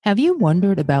Have you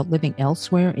wondered about living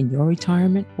elsewhere in your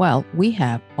retirement? Well, we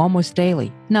have almost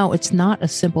daily. No, it's not a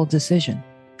simple decision,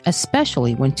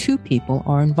 especially when two people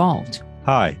are involved.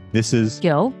 Hi, this is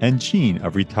Gil and Gene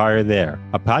of Retire There,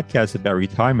 a podcast about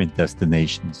retirement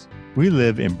destinations. We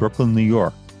live in Brooklyn, New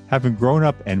York. Having grown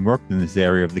up and worked in this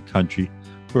area of the country,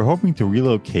 we're hoping to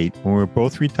relocate when we're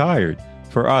both retired.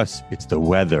 For us, it's the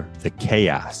weather, the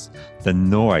chaos, the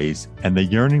noise, and the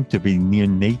yearning to be near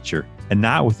nature and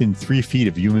not within 3 feet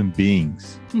of human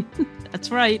beings.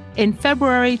 That's right. In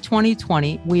February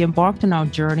 2020, we embarked on our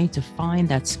journey to find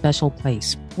that special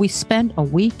place. We spent a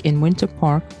week in Winter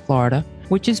Park, Florida,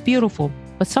 which is beautiful,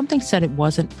 but something said it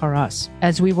wasn't for us.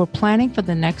 As we were planning for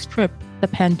the next trip, the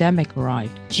pandemic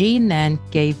arrived. Gene then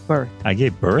gave birth. I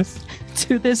gave birth?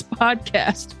 To this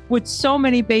podcast. With so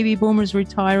many baby boomers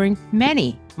retiring,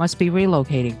 many must be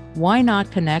relocating. Why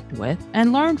not connect with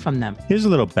and learn from them? Here's a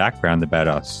little background about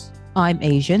us. I'm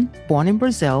Asian, born in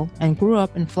Brazil, and grew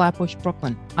up in Flatbush,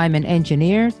 Brooklyn. I'm an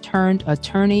engineer turned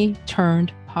attorney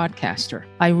turned podcaster.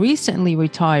 I recently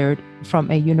retired from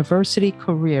a university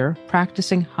career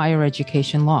practicing higher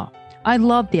education law. I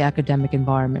loved the academic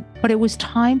environment, but it was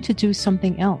time to do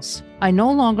something else. I no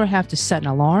longer have to set an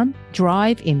alarm,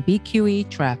 drive in BQE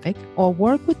traffic, or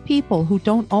work with people who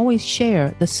don't always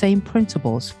share the same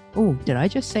principles. Oh, did I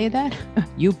just say that?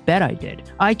 You bet I did.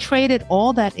 I traded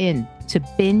all that in to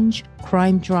binge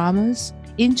crime dramas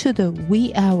into the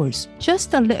wee hours,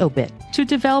 just a little bit, to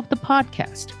develop the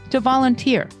podcast, to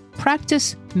volunteer,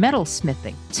 practice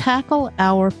metalsmithing, tackle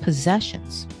our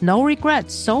possessions. No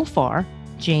regrets so far.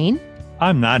 Gene?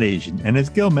 I'm not Asian, and as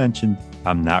Gil mentioned,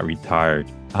 I'm not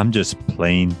retired. I'm just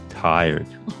plain tired.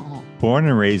 Oh. Born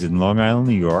and raised in Long Island,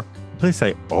 New York, a place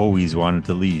I always wanted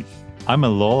to leave. I'm a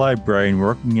law librarian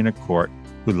working in a court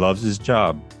who loves his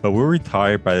job, but we're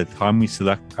retired by the time we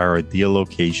select our ideal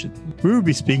location. We will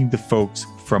be speaking to folks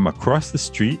from across the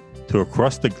street to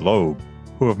across the globe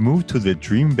who have moved to their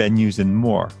dream venues and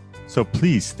more. So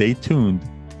please stay tuned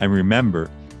and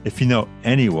remember, if you know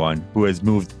anyone who has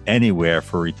moved anywhere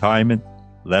for retirement,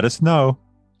 let us know.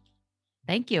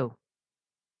 Thank you.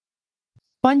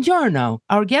 Buongiorno.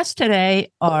 Our guests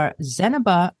today are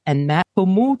Zenaba and Matt, who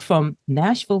moved from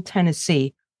Nashville,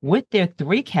 Tennessee with their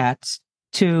 3 cats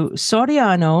to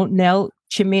Soriano nel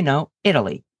Cimino,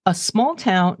 Italy, a small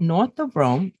town north of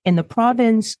Rome in the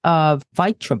province of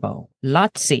Viterbo,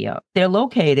 Lazio. They're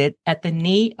located at the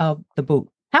knee of the boot.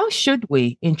 How should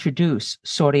we introduce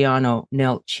Soriano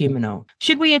nel Cimino?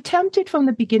 Should we attempt it from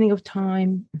the beginning of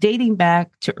time, dating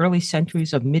back to early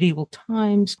centuries of medieval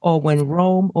times, or when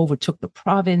Rome overtook the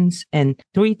province in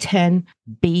 310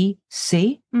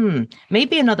 BC?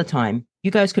 Maybe another time.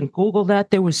 You guys can Google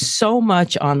that. There was so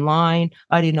much online.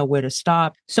 I didn't know where to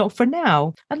stop. So for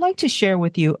now, I'd like to share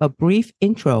with you a brief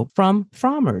intro from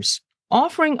Frommer's,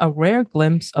 offering a rare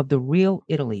glimpse of the real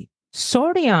Italy.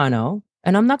 Soriano,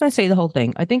 and I'm not going to say the whole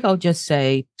thing. I think I'll just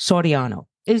say Soriano,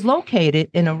 is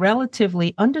located in a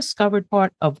relatively undiscovered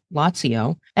part of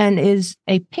Lazio and is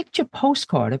a picture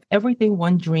postcard of everything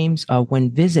one dreams of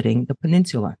when visiting the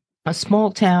peninsula. A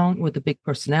small town with a big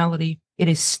personality. It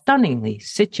is stunningly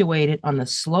situated on the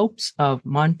slopes of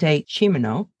Monte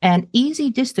Cimino and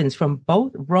easy distance from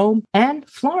both Rome and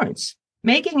Florence,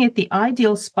 making it the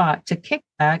ideal spot to kick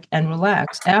back and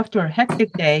relax after a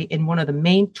hectic day in one of the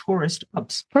main tourist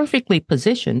hubs, perfectly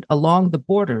positioned along the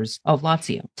borders of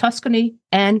Lazio, Tuscany,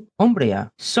 and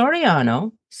Umbria.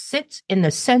 Soriano sits in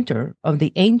the center of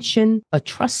the ancient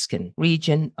Etruscan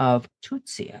region of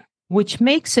Tuzia, which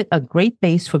makes it a great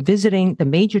base for visiting the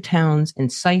major towns and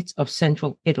sites of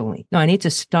central Italy. Now, I need to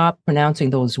stop pronouncing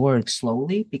those words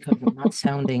slowly because they're not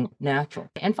sounding natural.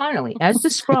 And finally, as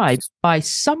described by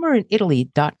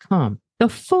summerinitaly.com, the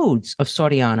foods of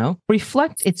Soriano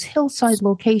reflect its hillside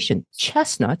location.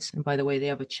 Chestnuts, and by the way, they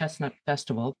have a chestnut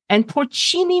festival, and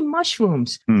porcini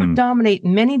mushrooms predominate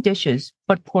many dishes,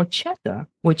 but porchetta,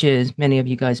 which is, many of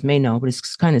you guys may know, but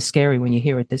it's kind of scary when you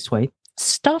hear it this way,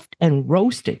 stuffed and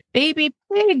roasted baby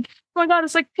pig. Oh my God,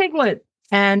 it's like piglet.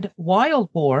 And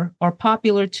wild boar are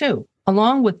popular too,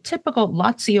 along with typical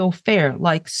Lazio fare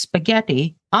like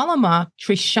spaghetti, alla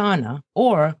matriciana,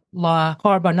 or la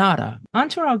carbonara. On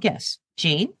to our guests.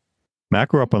 Gene? Matt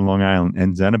grew up on Long Island,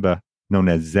 and Zenaba, known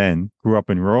as Zen, grew up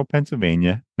in rural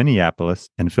Pennsylvania, Minneapolis,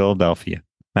 and Philadelphia.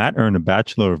 Matt earned a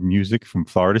Bachelor of Music from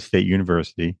Florida State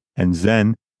University, and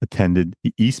Zen attended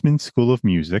the Eastman School of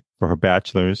Music for her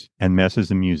bachelor's and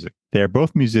master's in music. They are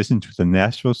both musicians with the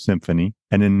Nashville Symphony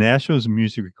and in Nashville's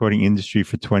music recording industry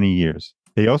for 20 years.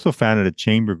 They also founded a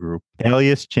chamber group,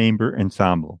 Alias Chamber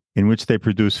Ensemble, in which they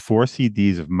produced 4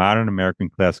 CDs of modern American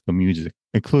classical music.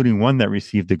 including one that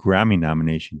received a Grammy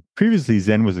nomination. Previously,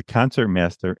 Zen was a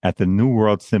concertmaster at the New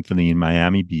World Symphony in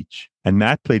Miami Beach, and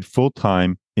Matt played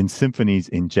full-time in symphonies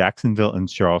in Jacksonville and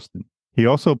Charleston. He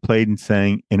also played and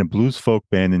sang in a blues folk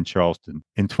band in Charleston.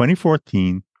 In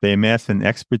 2014, they amassed an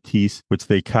expertise which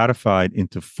they codified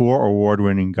into 4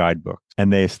 award-winning guidebooks,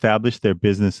 and they established their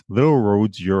business Little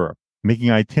Roads Europe, making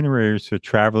itineraries for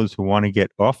travelers who want to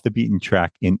get off the beaten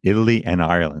track in Italy and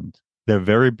Ireland. Their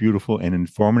very beautiful and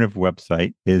informative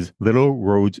website is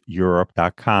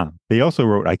littleroadseurope.com. They also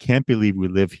wrote I Can't Believe We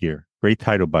Live Here. Great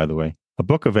title, by the way. A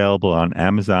book available on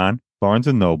Amazon, Barnes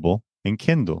 & Noble, and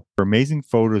Kindle. For amazing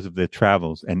photos of their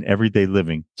travels and everyday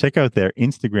living, check out their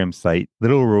Instagram site,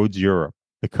 Little Roads Europe.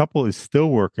 The couple is still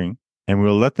working, and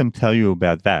we'll let them tell you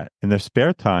about that. In their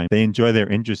spare time, they enjoy their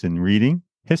interest in reading,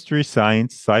 history,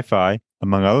 science, sci-fi,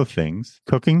 among other things,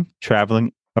 cooking,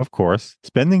 traveling, of course,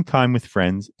 spending time with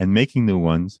friends and making new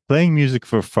ones, playing music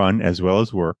for fun as well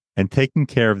as work, and taking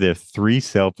care of their 3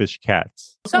 selfish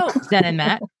cats. So, Zen and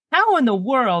Matt, how in the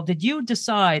world did you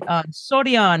decide on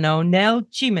Soriano nel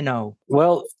Cimino?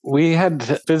 Well, we had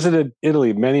visited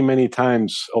Italy many, many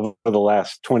times over the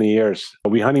last 20 years.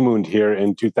 We honeymooned here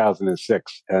in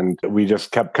 2006, and we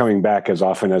just kept coming back as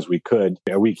often as we could.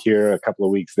 A week here, a couple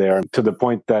of weeks there, to the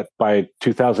point that by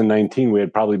 2019, we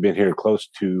had probably been here close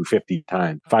to 50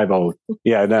 times. 50.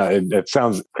 Yeah, no, it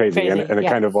sounds crazy, and it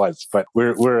kind of was. But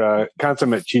we're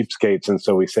consummate cheapskates, and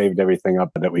so we saved everything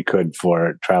up that we could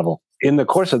for travel. In the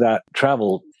course of that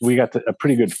travel, we got a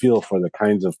pretty good feel for the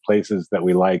kinds of places that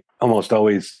we like, almost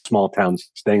always small towns,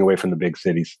 staying away from the big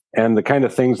cities, and the kind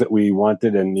of things that we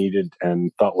wanted and needed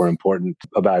and thought were important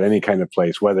about any kind of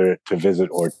place, whether to visit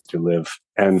or to live.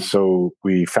 And so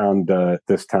we found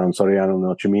this town, Soriano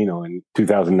nel Cimino, in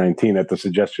 2019 at the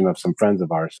suggestion of some friends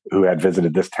of ours who had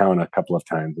visited this town a couple of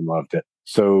times and loved it.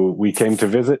 So we came to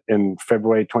visit in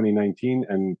February 2019,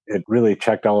 and it really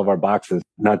checked all of our boxes.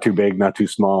 Not too big, not too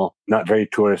small, not very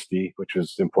touristy, which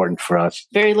was important for us.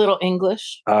 Very little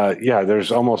English. Yeah,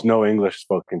 there's almost no English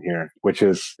spoken here, which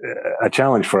is a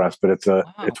challenge for us, but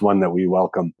it's one that we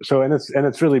welcome. So, and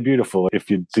it's really beautiful. If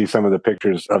you see some of the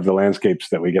pictures of the landscapes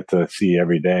that we get to see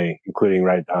every day, including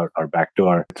right out our back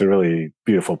door, it's a really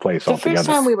beautiful place altogether. The first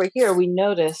time we were here, we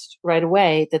noticed right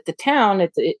away that the town,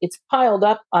 it's piled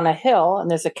up on a hill, and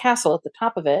there's a castle at the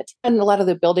top of it. And a lot of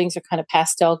the buildings are kind of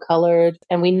pastel colored.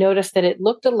 And we noticed that it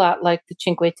looked a lot like the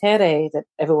Cinque Terre that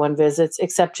everyone visits,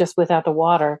 except just without the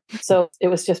water. So it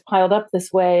was just piled up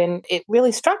this way. And it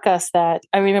really struck us that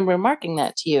I remember remarking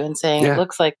that to you and saying, it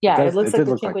looks like, it looks like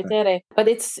the Cinque Terre. But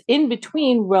it's in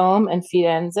between Rome and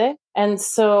Firenze. And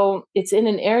so it's in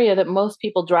an area that most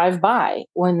people drive by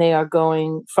when they are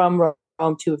going from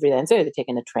Rome to Firenze. They're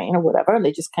taking a train or whatever. And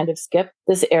they just kind of skip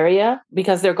this area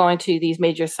because they're going to these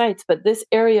major sites. But this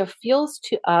area feels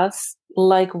to us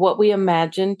like what we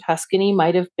imagine Tuscany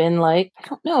might have been like,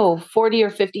 40 or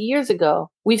 50 years ago.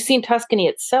 We've seen Tuscany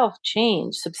itself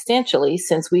change substantially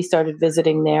since we started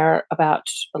visiting there about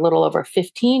a little over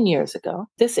 15 years ago.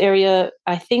 This area,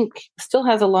 I think, still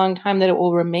has a long time that it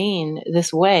will remain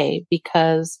this way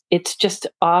because it's just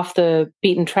off the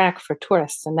beaten track for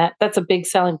tourists. And that's a big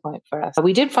selling point for us.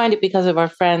 We did find it because of our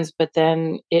friends, but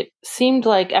then it seemed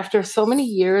like after so many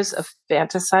years of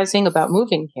fantasizing about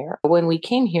moving here, when we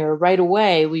came here right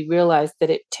away, we realized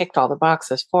that it ticked all the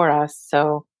boxes for us.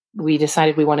 So we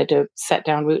decided we wanted to set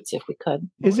down roots if we could.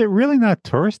 Is it really not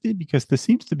touristy? Because there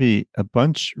seems to be a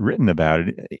bunch written about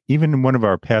it. Even one of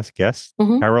our past guests,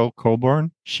 Carol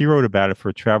Colborn, she wrote about it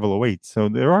for Travel Awaits. So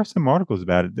there are some articles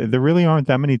about it. There really aren't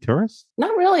that many tourists?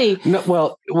 Not really. No,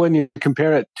 well, when you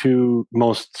compare it to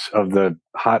most of the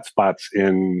hot spots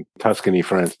in Tuscany,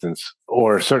 for instance,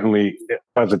 or certainly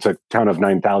because it's a town of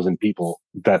 9,000 people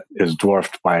that is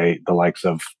dwarfed by the likes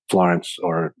of Florence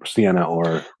or Siena or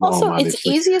Rome. Also,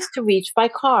 obviously. It's easiest to reach by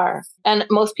car, and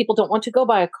most people don't want to go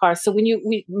by a car. So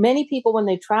many people, when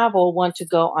they travel, want to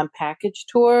go on package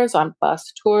tours, on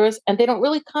bus tours, and they don't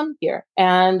really come here.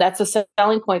 And that's a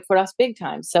selling point for us big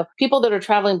time. So people that are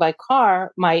traveling by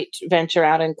car might venture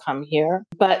out and come here.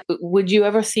 But would you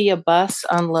ever see a bus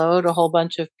unload a whole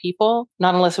bunch of people?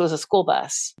 Not unless it was a school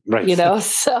bus, right?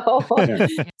 So,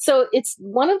 so it's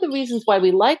one of the reasons why we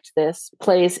liked this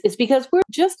place is because we're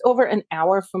just over an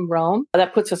hour from Rome.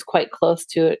 That puts us quite close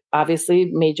to it, obviously,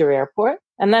 major airport.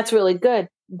 And that's really good.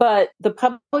 But the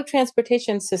public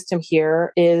transportation system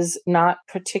here is not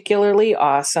particularly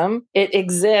awesome. It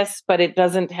exists, but it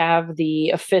doesn't have the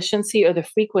efficiency or the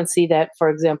frequency that, for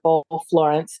example,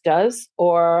 Florence does,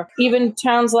 or even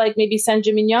towns like maybe San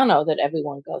Gimignano that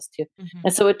everyone goes to.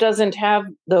 And so it doesn't have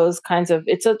those kinds of,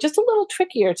 just a little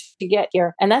trickier to get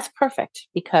here. And that's perfect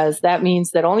because that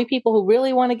means that only people who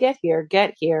really want to get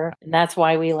here. And that's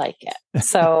why we like it.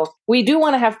 So we do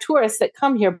want to have tourists that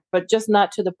come here, but just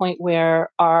not to the point where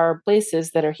our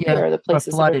places that are here, the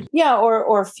places flooded.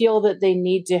 Or feel that they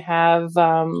need to have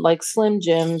like Slim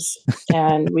Jims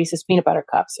and Reese's peanut butter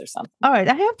cups or something. All right.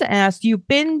 I have to ask, you've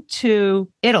been to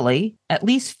Italy at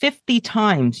least 50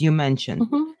 times, you mentioned.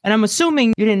 And I'm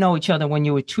assuming you didn't know each other when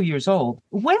you were 2 years old.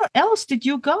 Where else did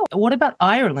you go? What about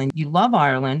Ireland? You love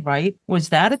Ireland, right? Was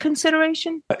that a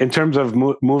consideration? In terms of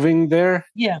moving there?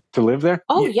 Yeah. To live there?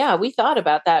 Oh, yeah. We thought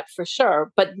about that for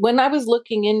sure. But when I was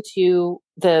looking into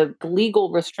the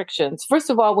legal restrictions, first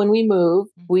of all, when we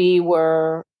moved, we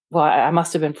were, I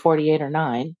must have been 48 or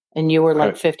 9. And you were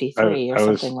like 53 or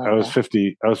something like that.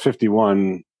 I was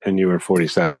 51 and you were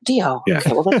 47. Dio. Yeah.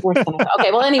 Okay, well, that's worse than I thought.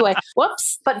 Okay, well, anyway,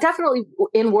 whoops. But definitely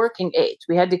in working age.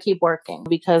 We had to keep working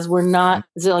because we're not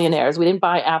zillionaires. We didn't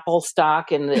buy Apple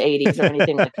stock in the 80s or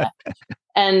anything like that.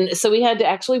 And so we had to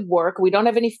actually work. We don't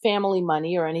have any family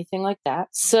money or anything like that.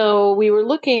 So we were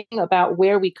looking about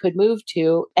where we could move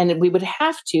to, and we would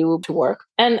have to work.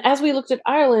 And as we looked at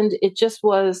Ireland, it just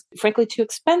was frankly too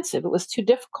expensive. It was too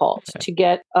difficult to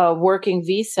get a working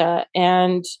visa.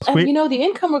 And you know, the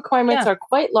income requirements are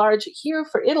quite large here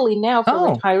for Italy now for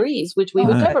retirees, which we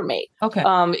would never make. Okay.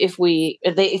 If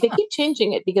they keep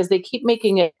changing it because they keep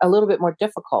making it a little bit more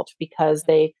difficult because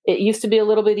it used to be a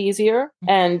little bit easier.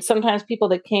 And sometimes people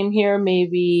that came here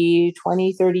maybe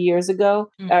 20, 30 years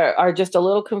ago are just a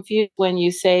little confused when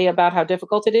you say about how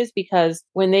difficult it is, because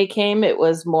when they came, it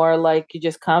was more like you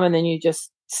just come and then you just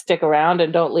stick around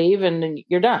and don't leave and then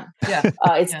you're done.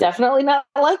 It's definitely not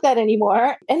like that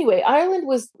anymore. Anyway, Ireland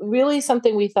was really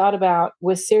something we thought about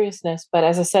with seriousness. But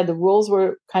as I said, the rules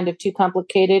were kind of too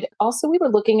complicated. Also, we were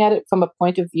looking at it from a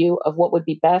point of view of what would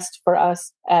be best for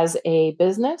us as a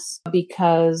business,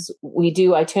 because we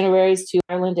do itineraries to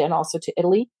Ireland and also to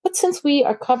Italy. But since we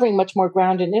are covering much more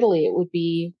ground in Italy, it would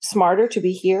be smarter to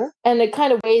be here. And it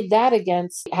kind of weighed that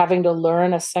against having to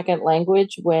learn a second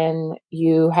language when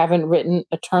you haven't written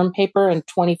a term paper in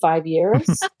 25 years.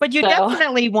 But you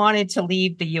definitely wanted to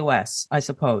leave the U.S., I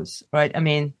suppose, right? I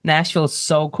mean, Nashville's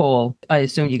so cool. I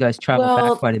assume you guys travel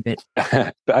back quite a bit.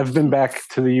 I've been back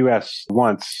to the U.S.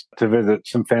 once to visit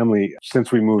some family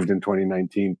since we moved in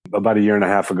 2019. About a year and a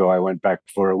half ago, I went back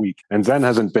for a week. And Zen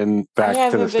hasn't been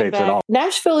back to the States at all.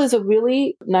 Nashville is a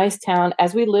really nice town.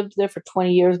 As we lived there for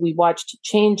 20 years, we watched it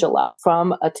change a lot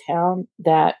from a town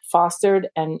that fostered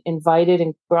and invited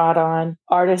and brought on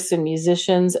artists and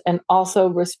musicians and also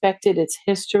respected its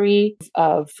history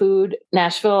of food.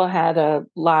 Nashville had a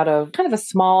lot of kind of a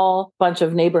small bunch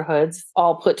of neighborhoods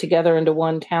all put together into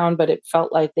one town, but it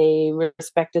felt like they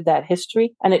respected that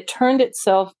history. And it turned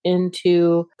itself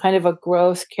into kind of a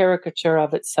gross caricature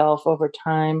of itself over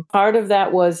time. Part of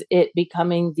that was it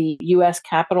becoming the U.S.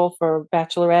 capital for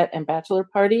bachelorette and bachelor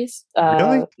parties.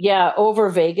 Really? Yeah, over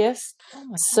Vegas.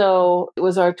 So it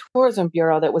was our tourism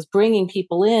bureau that was bringing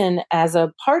people in as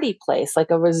a party place, like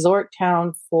a resort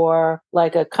town for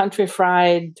like a country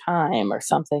fried time or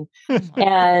something.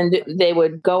 And they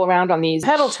would go around on these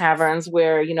pedal taverns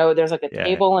where, you know, there's like a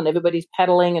table and everybody's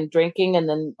pedaling and drinking and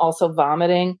then also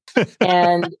vomiting.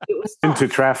 And it was into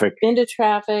traffic.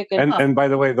 And by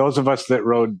the way, those of us that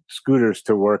rode scooters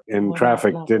to work in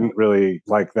traffic didn't really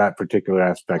like that particular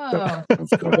aspect of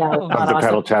the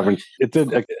pedal tavern. It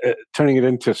did turning it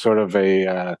into sort of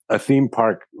a theme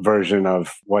park version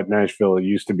of what Nashville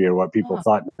used to be, or what people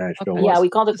thought Nashville was. Yeah, we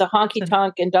called it the Honky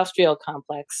Tonk Industrial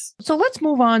Complex. So let's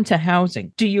move on to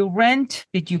housing. Do you rent?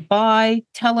 Did you buy?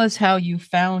 Tell us how you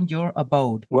found your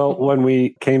abode. Well, when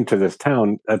we came to this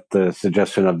town, at the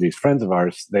suggestion of these friends of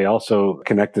ours, they also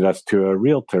connected us to a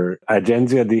realtor.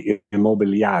 Agenzia di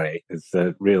Immobiliare is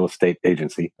the real estate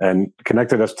agency, and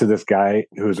connected us to this guy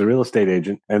who's a real estate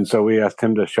agent. And so we asked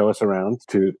him to show us around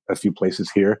to a few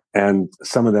places here, and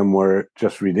some of them were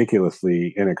just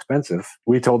ridiculously inexpensive.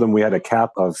 We told him we had had a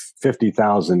cap of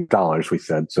 $50,000, we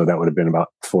said. So that would have been about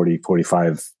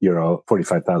 45,000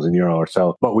 euro or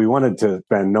so. But we wanted to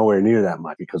spend nowhere near that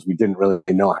much because we didn't really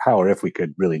know how or if we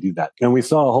could really do that. And we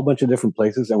saw a whole bunch of different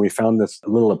places, and we found this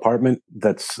little apartment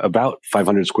that's about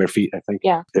 500 square feet, I think.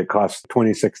 Yeah. It cost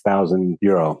 26,000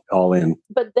 euro all in.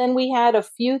 But then we had a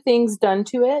few things done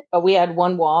to it. We had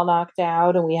one wall knocked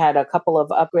out, and we had a couple of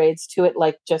upgrades to it,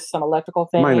 like just some electrical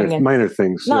thing. Minor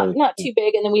things. Not too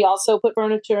big. And then we also put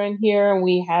furniture in here, and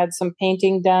we had some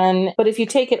painting done. But if you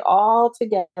take it all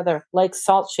together, like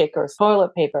salt shakers,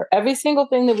 toilet paper, every single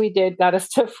thing that we did got us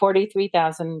to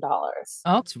 $43,000.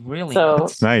 Oh, it's really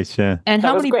That's nice, yeah. And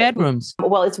how many bedrooms?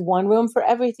 Well, it's one room for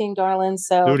everything, darling.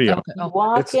 So Studio.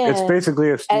 walk in. It's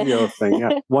basically a studio thing.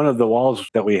 Yeah. One of the walls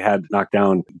that we had knocked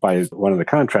down by one of the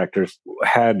contractors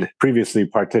had previously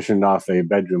partitioned off a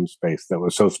bedroom space that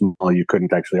was so small you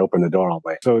couldn't actually open the door all the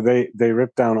way. So they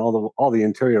ripped down all the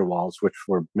interior walls, which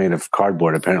were made of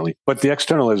cardboard apparently. But the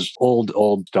external is old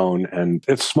stone, and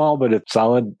it's small, but it's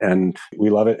solid, and we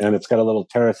love it. And it's got a little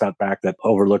terrace out back that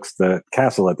overlooks the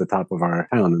castle at the top of our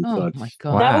town. And so my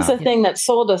God. That was the thing that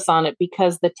sold us on it,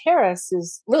 because the terrace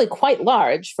is really quite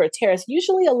large for a terrace.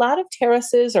 Usually a lot of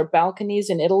terraces or balconies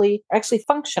in Italy are actually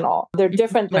functional. They're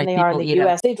different than they are in the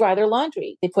US. They dry their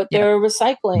laundry. They put their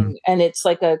recycling, and it's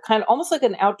like a kind of almost like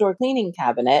an outdoor cleaning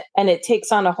cabinet, and it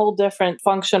takes on a whole different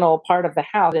functional part of the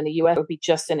house. In the US, it would be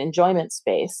just an enjoyment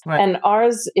space. Right. And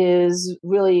ours is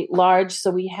really large,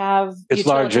 so we have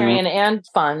utilitarian and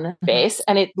fun space,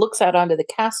 and it looks out onto the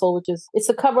castle, which is, it's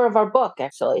the cover of our book,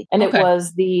 actually. And it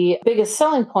was the biggest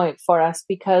selling point for us,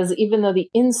 because even though the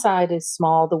inside is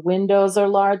small, the windows are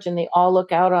large and they all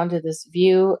look out onto this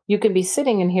view. You can be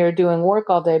sitting in here doing work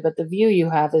all day, but the view you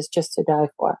have is just to die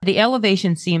for. The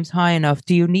elevation seems high enough.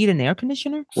 Do you need an air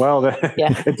conditioner? Well, it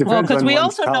depends. Well, because we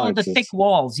also know the tolerances. thick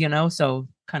walls, so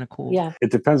kind of cool. Yeah.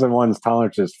 It depends on one's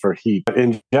tolerances for heat. But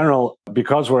in general,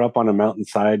 because we're up on a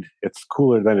mountainside, it's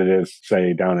cooler than it is,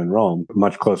 say, down in Rome,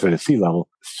 much closer to sea level,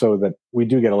 so that we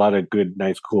do get a lot of good,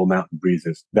 nice, cool mountain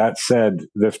breezes. That said,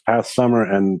 this past summer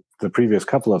and the previous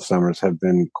couple of summers have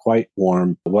been quite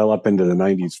warm, well up into the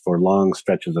 90s for long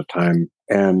stretches of time.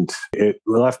 And it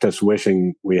left us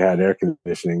wishing we had air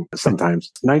conditioning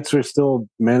sometimes. Nights are still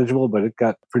manageable, but it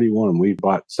got pretty warm. We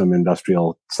bought some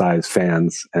industrial size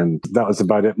fans, and that was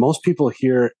about it. Most people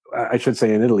here, I should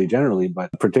say in Italy generally, but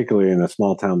particularly in a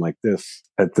small town like this,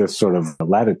 at this sort of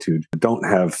latitude, don't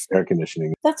have air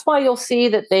conditioning. That's why you'll see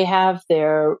that they have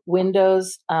their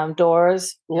windows,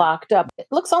 doors locked up. It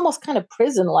looks almost kind of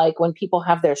prison-like when people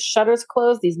have their shutters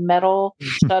closed, these metal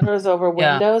shutters over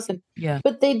windows.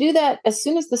 But they do that as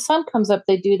soon as the sun comes up.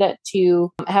 They do that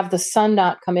to have the sun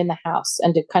not come in the house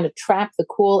and to kind of trap the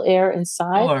cool air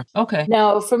inside. Sure. Okay.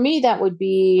 Now, for me, that would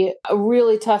be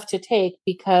really tough to take,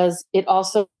 because it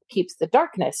also keeps the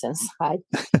darkness inside.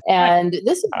 And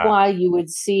this is why you would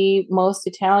see most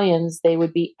Italians, they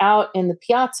would be out in the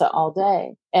piazza all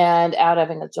day and out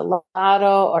having a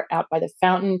gelato or out by the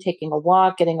fountain, taking a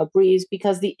walk, getting a breeze,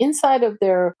 because the inside of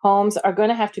their homes are going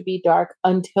to have to be dark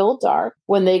until dark,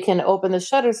 when they can open the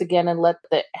shutters again and let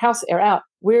the house air out.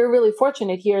 We're really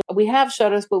fortunate here. We have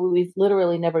shutters, but we've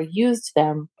literally never used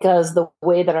them, because the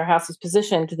way that our house is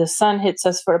positioned, the sun hits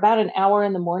us for about an hour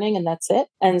in the morning, and that's it.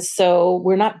 And so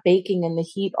we're not baking in the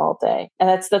heat all day. And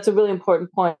that's a really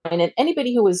important point. And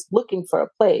anybody who is looking for a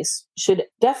place should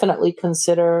definitely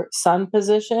consider sun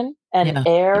position and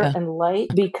air and light,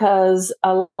 because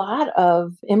a lot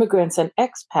of immigrants and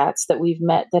expats that we've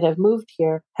met that have moved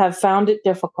here have found it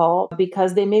difficult,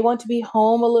 because they may want to be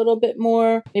home a little bit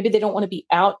more. Maybe they don't want to be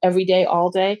out every day, all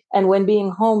day. And when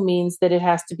being home means that it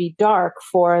has to be dark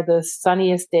for the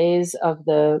sunniest days of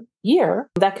the year,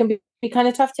 that can be kind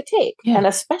of tough to take. And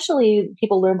especially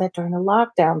people learned that during the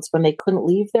lockdowns, when they couldn't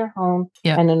leave their home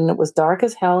and then it was dark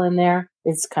as hell in there.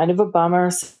 It's kind of a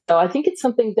bummer. So I think it's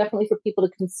something definitely for people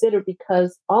to consider,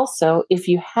 because also if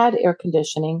you had air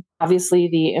conditioning, obviously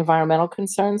the environmental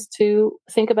concerns to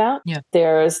think about.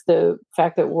 There's the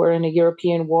fact that we're in a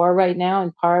European war right now,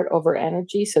 in part over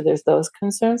energy. So there's those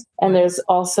concerns. And there's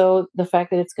also the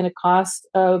fact that it's going to cost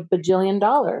 $1 bajillion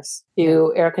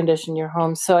to air condition your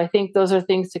home. So I think those are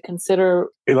things to consider.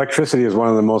 Electricity is one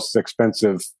of the most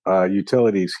expensive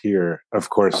utilities here.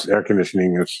 Of course, air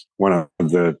conditioning is one of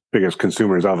the biggest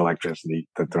consumers of electricity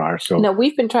that there are. So now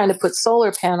we've been trying to put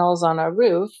solar panels on our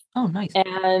roof. Oh, nice.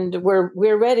 And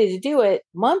we're ready to do it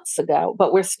months ago,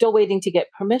 but we're still waiting to get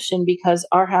permission, because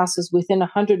our house is within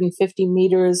 150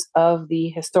 meters of the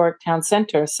historic town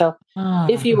center. So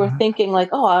if you were thinking like,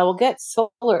 oh, I will get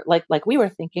solar, like we were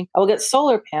thinking, I will get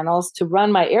solar panels to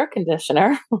run my air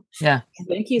conditioner. Yeah.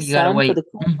 Thank you, son, for the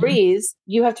breeze,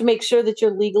 you have to make sure that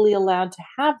you're legally allowed to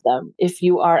have them. If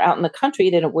you are out in the country,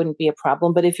 then it wouldn't be a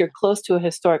problem. But if you're close to a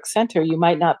historic center, you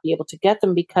might not be able to get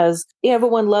them because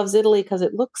everyone loves Italy because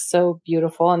it looks so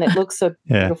beautiful. And it looks so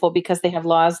beautiful because they have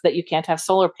laws that you can't have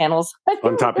solar panels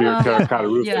on top of your terracotta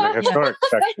roof in the historic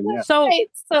section.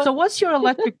 Yeah. So what's your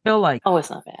electric bill like? Oh, it's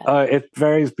not bad. It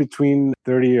varies between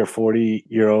 30 or 40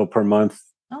 euro per month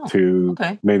to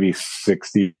maybe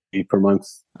 60 per month.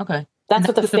 Okay. That's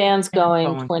with the fans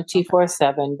going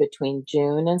 24/7 between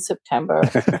June and September.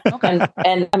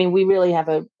 And I mean, we really have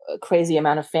a crazy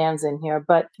amount of fans in here.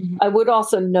 But I would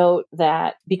also note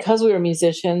that because we were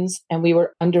musicians and we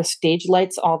were under stage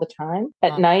lights all the time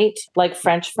at night, like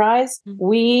French fries,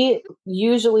 we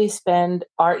usually spend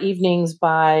our evenings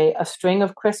by a string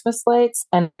of Christmas lights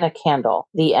and a candle,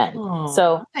 the end.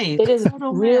 So it is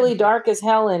really dark as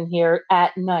hell in here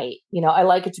at night. You know, I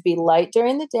like it to be light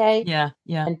during the day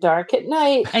and dark at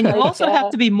night. And you also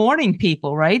have to be morning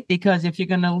people, right? Because if you're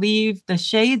going to leave the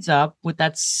shades up with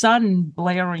that sun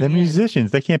blaring, they're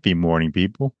musicians. They can't be morning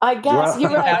people. I guess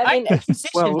you're right. I mean,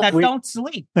 musicians that don't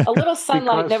sleep. A little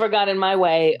sunlight never got in my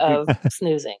way of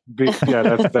snoozing. That's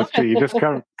true. You just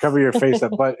cover your face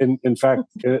up. But in fact,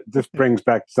 this brings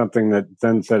back something that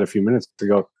Zen said a few minutes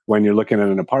ago. When you're looking at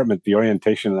an apartment, the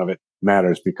orientation of it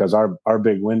matters because our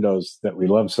big windows that we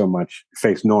love so much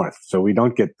face north. So we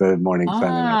don't get the morning sun in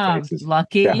our faces.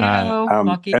 Lucky you.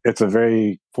 Lucky. It's a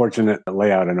very fortunate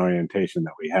layout and orientation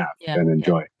that we have and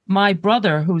enjoy. My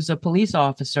brother, who's a police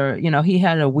officer, you know, he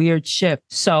had a weird shift.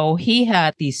 So he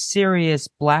had these serious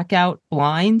blackout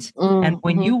blinds. And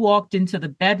when you walked into the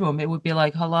bedroom, it would be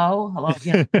like, hello.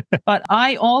 Yeah. But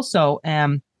I also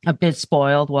am a bit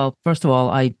spoiled. Well, first of all,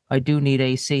 I do need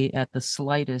AC at the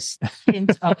slightest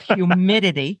hint of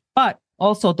humidity, but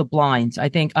also the blinds. I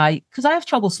think because I have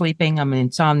trouble sleeping. I'm an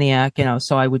insomniac, you know,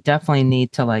 so I would definitely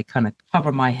need to like kind of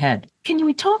cover my head. Can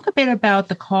we talk a bit about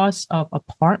the cost of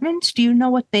apartments? Do you know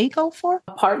what they go for?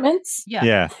 Apartments?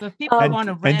 Yeah. So if people want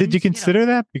to rent. And did you consider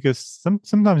that? Because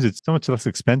sometimes it's so much less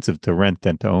expensive to rent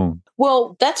than to own.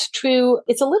 Well, that's true.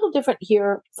 It's a little different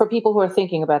here for people who are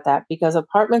thinking about that because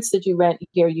apartments that you rent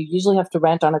here, you usually have to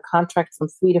rent on a contract from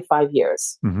 3 to 5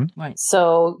 years. Right.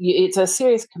 So it's a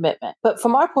serious commitment. But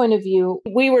from our point of view,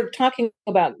 we were talking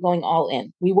about going all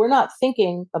in. We were not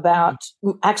thinking about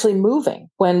actually moving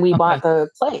when we bought the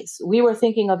place. We were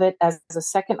thinking of it as a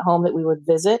second home that we would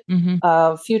visit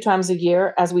a few times a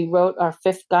year as we wrote our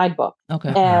 5th guidebook.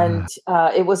 And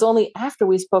it was only after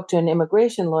we spoke to an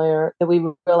immigration lawyer that we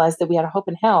realized that we had a hope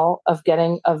in hell of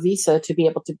getting a visa to be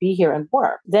able to be here and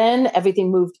work. Then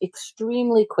everything moved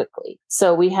extremely quickly.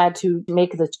 So we had to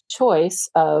make the choice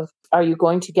of, are you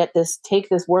going to take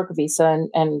this work visa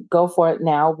and go for it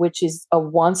now, which is a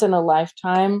once in a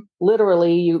lifetime.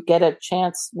 Literally, you get a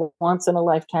chance once in a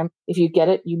lifetime. If you get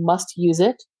it, you must use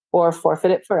it or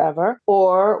forfeit it forever.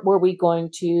 Or were we going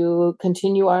to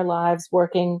continue our lives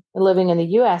working and living in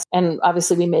the US? And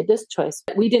obviously we made this choice.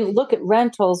 We didn't look at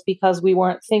rentals because we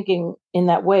weren't thinking in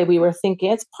that way. We were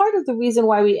thinking it's part of the reason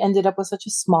why we ended up with such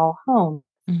a small home.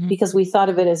 Because we thought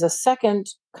of it as a second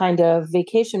kind of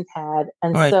vacation pad.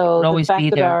 And so the fact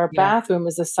that our bathroom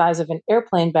is the size of an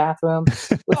airplane bathroom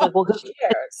was like, well, who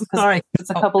cares? Because it's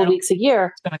a couple of weeks a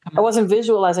year. I wasn't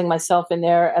visualizing myself in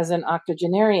there as an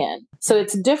octogenarian. So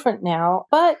it's different now.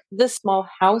 But the small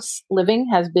house living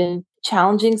has been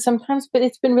challenging sometimes, but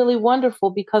it's been really wonderful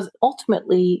because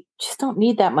ultimately you just don't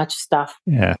need that much stuff.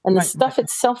 Yeah. And the stuff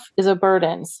itself is a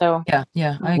burden. So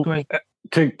yeah, I agree.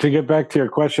 To get back to your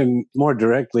question more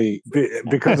directly,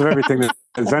 because of everything that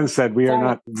Zen said, we are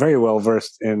not very well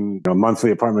versed in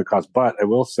monthly apartment costs. But I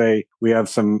will say we have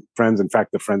some friends. In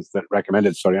fact, the friends that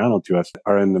recommended Soriano to us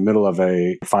are in the middle of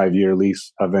a 5-year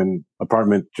lease of an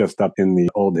apartment just up in the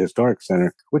old historic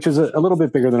center, which is a little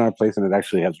bit bigger than our place, and it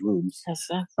actually has rooms,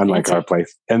 unlike our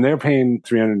place. And they're paying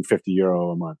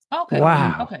 €350 a month. Okay.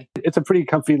 Wow. Okay. It's a pretty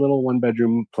comfy little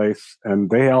 1-bedroom place, and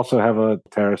they also have a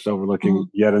terrace overlooking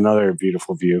yet another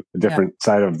beautiful view, a different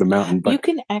side of the mountain. But you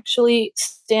can actually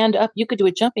stand up. You could do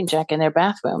a jumping jack in their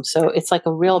bathroom, so it's like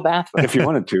a real bathroom if you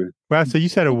wanted to. Wow, so you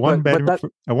said a one bedroom, that's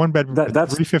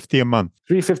 $350 a month.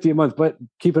 $350 a month, but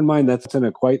keep in mind that's in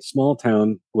a quite small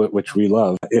town, which we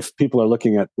love. If people are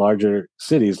looking at larger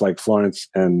cities like Florence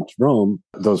and Rome,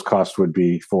 those costs would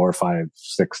be 4, 5,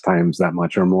 6 times that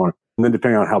much or more. And then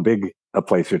depending on how big a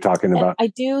place you're talking about. I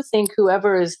do think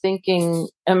whoever is thinking,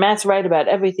 and Matt's right about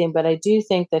everything, but I do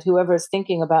think that whoever is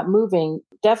thinking about moving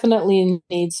definitely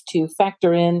needs to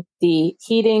factor in the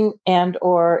heating and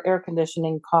or air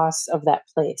conditioning costs of that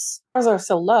place. are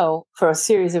so low for a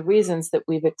series of reasons that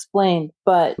we've explained,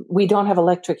 but we don't have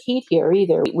electric heat here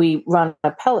either. We run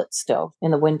a pellet stove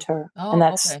in the winter, and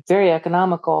that's very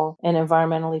economical and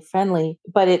environmentally friendly.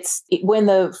 But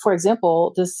for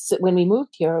example, when we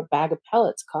moved here, a bag of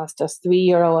pellets cost us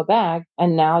 €3 a bag,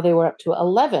 and now they were up to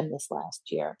 11 this last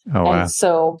year. Oh, wow. And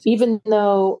so even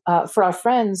though for our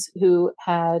friends who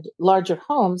had larger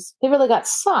homes, they really got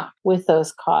socked with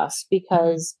those costs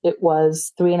because it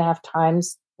was 3.5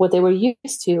 times what they were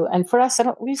used to. And for us, it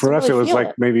was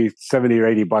like maybe $70 or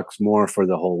 $80 more for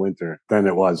the whole winter than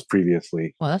it was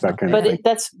previously. Well,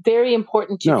 that's very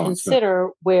important to consider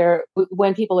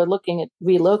when people are looking at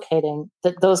relocating,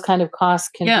 that those kind of costs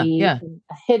can be a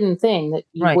hidden thing that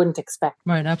you wouldn't expect.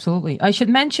 Right, absolutely. I should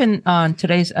mention on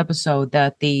today's episode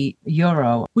that the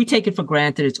euro, we take it for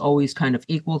granted it's always kind of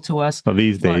equal to us. Well,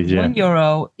 these days,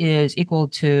 €1 is equal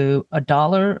to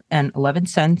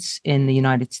 $1.11 in the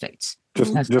United States.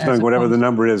 Just on whatever the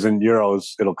number is in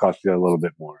euros, it'll cost you a little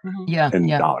bit more. In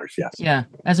dollars, yes. Yeah.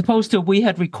 As opposed to, we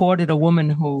had recorded a woman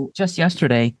who just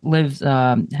yesterday has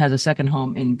a second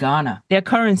home in Ghana. Their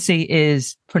currency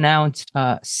is pronounced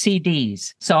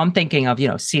CDs. So I'm thinking of,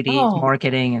 CDs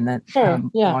marketing and that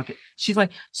market. She's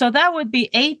like, so that would be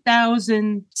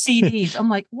 8,000 CDs. I'm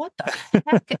like, what the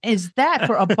heck is that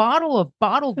for a bottle of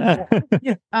bottled water?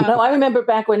 No, I remember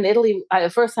back when Italy, the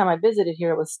first time I visited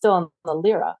here, it was still in the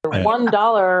lira.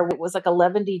 $1 was like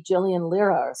 11 jillion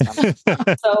lira or something.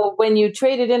 So when you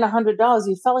traded in $100,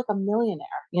 you felt like a millionaire.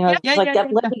 Let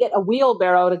me get a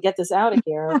wheelbarrow to get this out of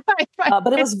here.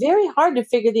 But it was very hard to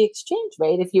figure the exchange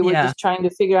rate if you were just trying to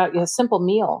figure out a simple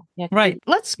meal. Right.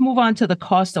 Let's move on to the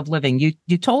cost of living.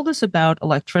 You told us about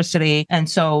electricity. And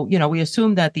so, we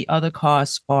assume that the other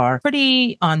costs are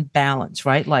pretty on balance,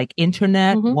 right? Like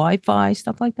internet, Wi-Fi,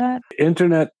 stuff like that.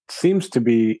 Internet seems to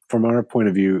be, from our point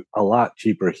of view, a lot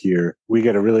cheaper here. We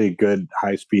get a really good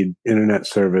high-speed internet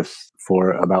service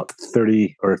for about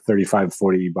 30 or 35,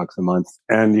 $40 a month.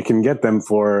 And you can get them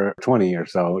for 20 or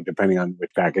so, depending on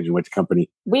which package and which company.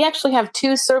 We actually have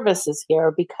 2 services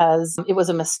here because it was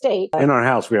a mistake. In our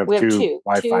house, we have two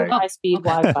Wi-Fi. 2 high-speed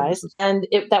Wi-Fis. And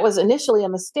that was initially a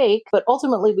mistake, but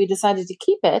ultimately we decided to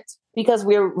keep it because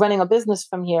we're running a business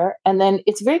from here. And then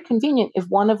it's very convenient if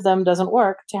one of them doesn't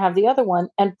work to have the other one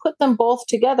and put them both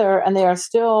together. And they are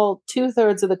still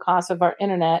 2/3 of the cost of our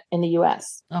internet in the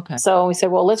US. Okay. So we said,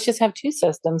 well, let's just have 2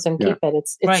 systems and keep it.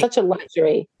 It's such a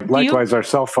luxury. Likewise, our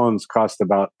cell phones cost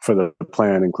about, for the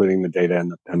plan, including the data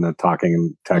and the talking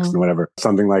and text and whatever,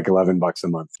 something like $11 a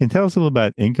month. Can you tell us a little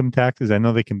about income taxes? I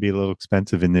know they can be a little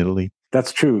expensive in Italy.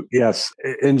 That's true. Yes.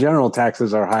 In general,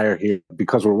 taxes are higher here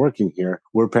because we're working here.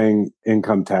 We're paying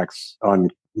income tax on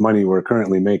money we're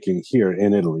currently making here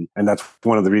in Italy. And that's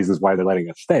one of the reasons why they're letting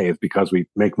us stay, is because we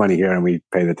make money here and we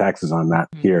pay the taxes on that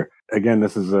here. Again,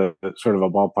 this is a sort of a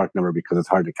ballpark number because it's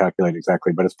hard to calculate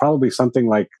exactly, but it's probably something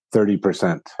like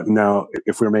 30%. Now,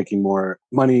 if we're making more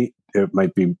money, it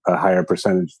might be a higher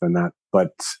percentage than that.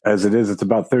 But as it is, it's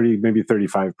about 30, maybe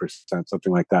 35%,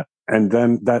 something like that. And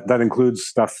then that includes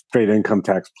stuff, straight income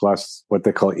tax plus what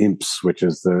they call IMPS, which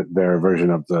is their version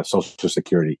of the Social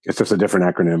Security. It's just a different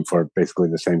acronym for basically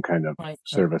the same kind of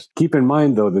service. Keep in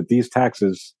mind, though, that these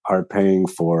taxes are paying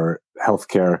for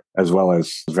healthcare as well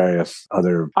as various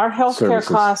other Our healthcare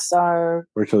costs are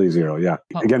virtually zero. Yeah.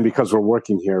 Again, because we're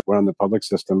working here, we're on the public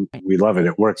system. We love it.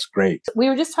 It works great. We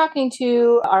were just talking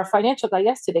to our financial guy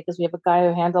yesterday because we have a guy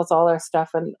who handles all our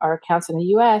stuff and our accounts in the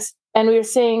US. And we were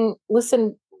saying,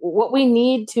 listen, what we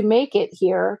need to make it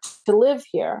here, to live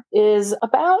here, is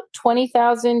about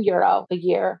 €20,000 a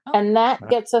year. And that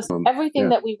gets us everything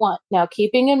that we want. Now,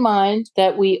 keeping in mind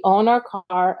that we own our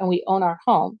car and we own our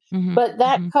home, but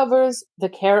that covers the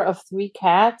care of 3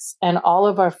 cats and all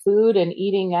of our food and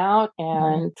eating out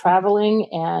and traveling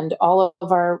and all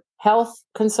of our health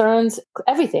concerns,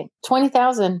 everything.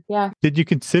 20,000. Yeah. Did you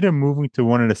consider moving to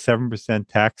one of the 7%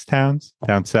 tax towns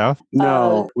down south?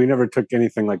 No, we never took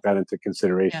anything like that into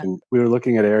consideration. Yeah. We were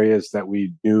looking at areas that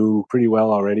we knew pretty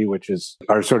well already, which is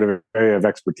our sort of area of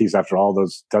expertise after all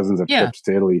those dozens of trips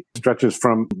to Italy. It stretches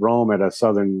from Rome at a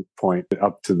southern point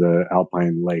up to the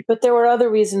Alpine Lake. But there were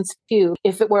other reasons too.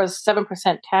 If it were a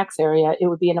 7% tax area, it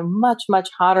would be in a much, much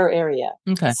hotter area.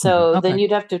 Okay. So then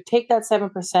you'd have to take that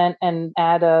 7% and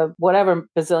add a whatever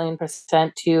bazillion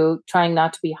percent to trying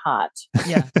not to be hot.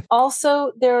 Yeah.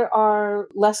 Also, there are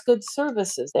less good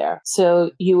services there.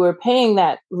 So you were paying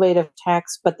that rate of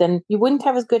tax, but then you wouldn't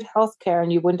have as good health care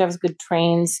and you wouldn't have as good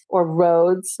trains or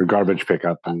roads. For garbage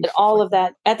pickup and all of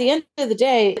that. At the end of the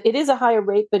day, it is a higher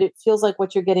rate, but it feels like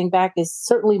what you're getting back is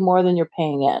certainly more than you're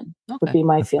paying in, would be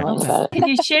my feeling about it. Can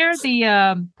you share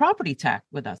the property tax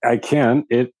with us? I can.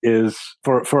 It is,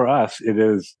 for us, it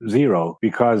is zero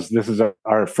because this is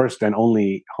our first and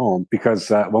only home. Because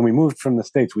when we moved from the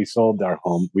States, we sold our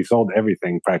home. We sold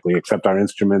everything practically except our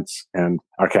instruments and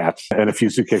our cats and a few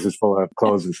suitcases full of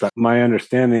clothes and stuff. My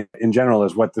understanding in general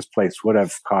is what this place would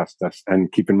have cost us.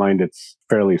 And keep in mind, it's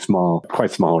fairly small,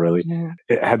 quite small, really. Yeah.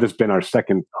 Had this been our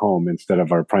second home instead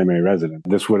of our primary residence,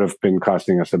 this would have been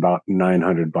costing us about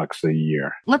 $900 a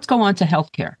year. Let's go on to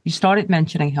healthcare. You started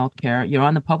mentioning healthcare. You're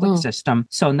on the public system,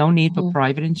 so no need for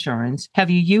private insurance. Have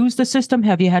you used the system?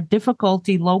 Have you had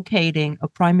difficulty locating a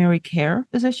primary care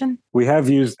physician? We have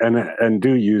used and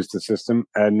do use the system.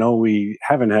 And no, we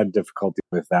haven't had difficulty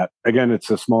with that. Again, it's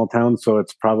a small town, so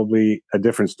it's probably a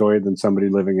different story than somebody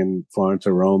living in Florence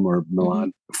or Rome or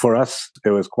Milan. For us, it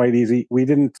was quite easy. We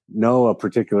didn't know a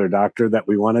particular doctor that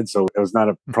we wanted, so it was not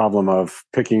a problem of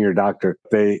picking your doctor.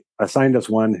 They assigned us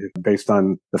one based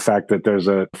on the fact that there's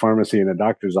a pharmacy and a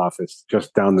doctor's office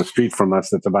just down the street from us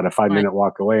that's about a 5-minute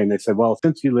walk away. And they said, well,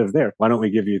 since you live there, why don't we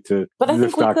give you to But I this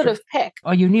think we doctor? could have picked.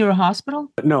 Are you near a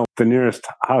hospital? No, the nearest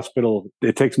hospital,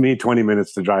 it takes me 20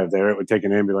 minutes to drive there. It would take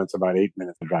an ambulance about 8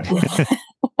 minutes to drive there.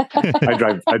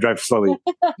 I drive slowly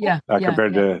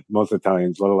compared to most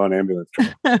Italians, let alone ambulance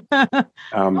drivers.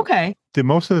 Okay. Do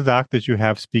most of the doctors you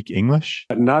have speak English?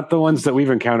 Not the ones that we've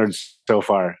encountered so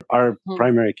far. Our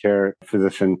primary care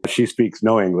physician, she speaks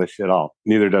no English at all.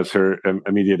 Neither does her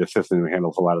immediate assistant who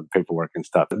handles a lot of the paperwork and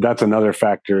stuff. That's another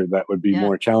factor that would be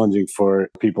more challenging for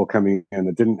people coming in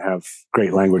that didn't have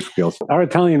great language skills. Our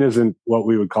Italian isn't what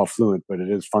we would call fluent, but it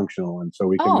is functional. And so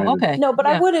we can manage. Okay. No, but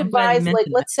I would advise, like,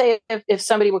 let's say if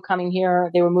somebody were coming here,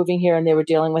 they were moving here and they were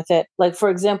dealing with it. Like, for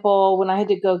example, when I had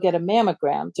to go get a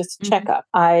mammogram, just a checkup,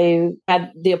 I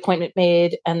had the appointment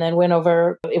made and then went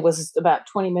over. It was about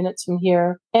 20 minutes from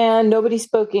here and nobody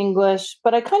spoke English,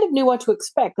 but I kind of knew what to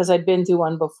expect because I'd been through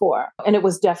one before. And it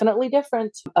was definitely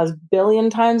different, a billion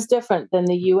times different than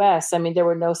the US. I mean, there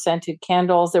were no scented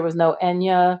candles. There was no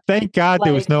Enya. Thank God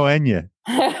there was no Enya.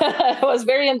 It was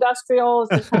very industrial.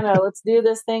 It's just kind of, let's do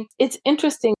this thing. It's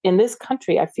interesting in this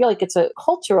country. I feel like it's a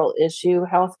cultural issue,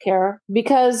 healthcare,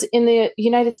 because in the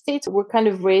United States, we're kind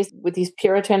of raised with these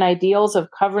Puritan ideals of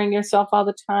covering yourself all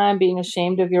the time, being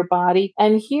ashamed of your body.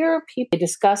 And here people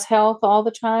discuss health all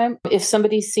the time. If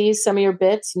somebody sees some of your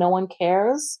bits, no one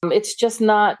cares. It's just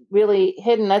not really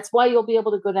hidden. That's why you'll be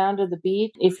able to go down to the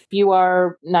beach. If you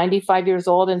are 95 years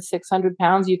old and 600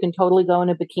 pounds, you can totally go in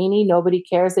a bikini. Nobody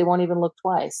cares. They won't even look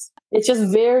twice. It's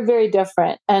just very, very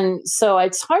different. And so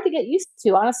it's hard to get used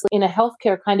to, honestly, in a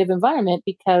healthcare kind of environment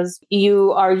because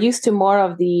you are used to more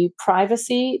of the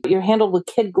privacy. You're handled with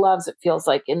kid gloves, it feels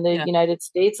like, in the United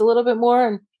States a little bit more.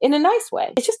 And in a nice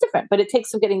way. It's just different, but it takes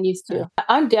some getting used to.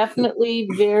 I'm definitely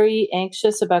very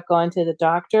anxious about going to the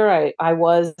doctor. I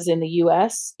was in the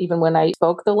US, even when I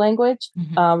spoke the language.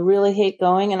 Really hate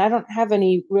going, and I don't have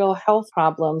any real health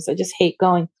problems. I just hate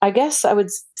going. I guess I would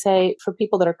say for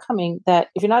people that are coming that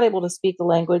if you're not able to speak the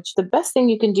language, the best thing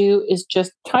you can do is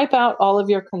just type out all of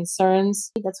your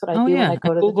concerns. That's what I do when I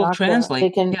go to Google the doctor. Translate. They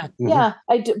can,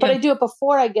 I do, but I do it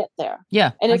before I get there.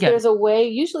 Yeah. And if there's a way,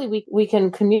 usually we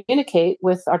can communicate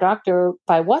with our doctor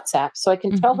by WhatsApp. So I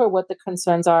can tell her what the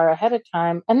concerns are ahead of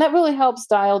time. And that really helps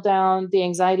dial down the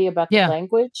anxiety about the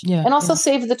language and also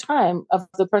save the time of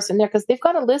the person there because they've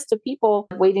got a list of people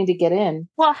waiting to get in.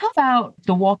 Well, how about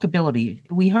the walkability?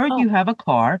 We heard you have a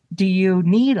car. Do you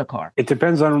need a car? It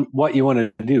depends on what you want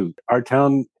to do. Our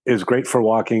town is great for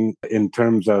walking in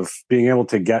terms of being able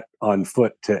to get on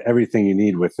foot to everything you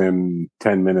need within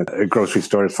 10 minutes. Grocery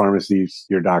stores, pharmacies,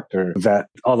 your doctor, vet,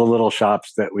 all the little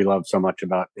shops that we love so much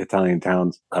about Italian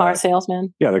towns. Car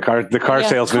salesman. Yeah, the car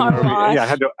salesman. Car wash. I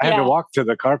had to walk to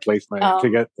the car place to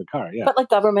get the car. Yeah. But like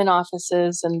government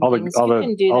offices and all things,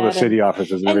 the city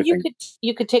offices and everything.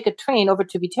 You could take a train over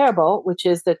to Viterbo, which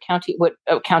is the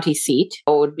county seat,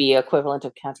 or would be equivalent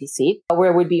of county seat,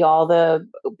 where would be all the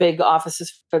big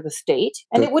offices for the state.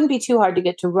 And it wouldn't be too hard to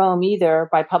get to Rome either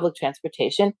by public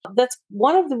transportation. That's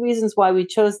one of the reasons why we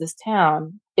chose this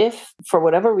town if for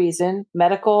whatever reason,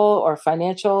 medical or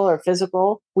financial or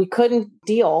physical, we couldn't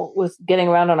deal with getting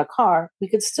around on a car, we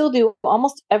could still do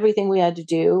almost everything we had to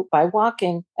do by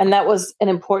walking. And that was an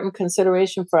important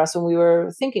consideration for us when we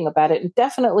were thinking about it. And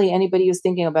definitely anybody who's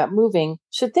thinking about moving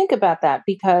should think about that,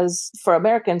 because for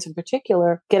Americans in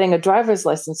particular, getting a driver's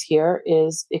license here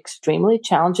is extremely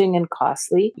challenging and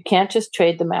costly. You can't just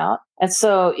trade them out. And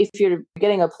so if you're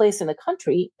getting a place in the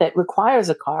country that requires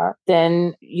a car,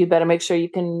 then you better make sure you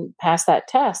can pass that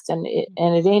test. And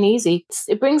it ain't easy.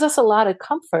 It brings us a lot of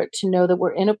comfort to know that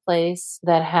we're in a place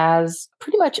that has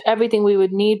pretty much everything we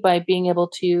would need by being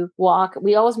able to walk.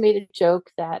 We always made a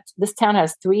joke that this town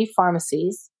has 3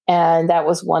 pharmacies. And that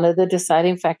was one of the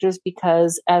deciding factors,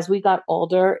 because as we got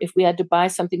older, if we had to buy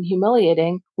something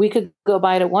humiliating, we could go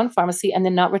buy it at one pharmacy and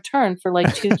then not return for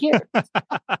like 2 years.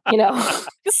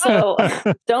 So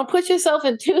don't put yourself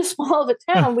in too small of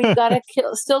a town. We've got to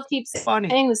still keep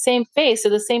saying the same face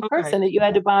of the same person that you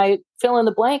had to buy fill in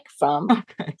the blank from.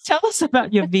 Okay. Tell us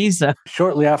about your visa.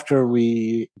 Shortly after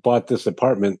we bought this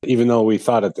apartment, even though we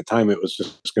thought at the time it was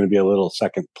just going to be a little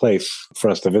second place for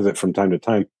us to visit from time to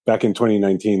time, back in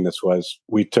 2019,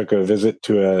 we took a visit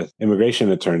to an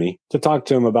immigration attorney to talk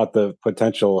to him about the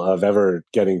potential of ever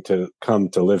getting to come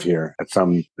to live here at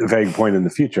some vague point in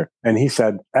the future. And he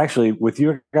said, actually, with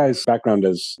your guys' background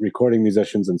as recording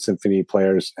musicians and symphony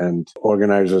players and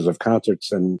organizers of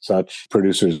concerts and such,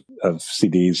 producers of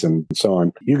CDs and so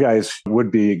on, you guys would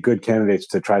be good candidates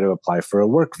to try to apply for a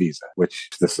work visa, which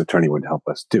this attorney would help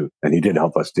us do. And he did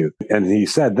help us do. And he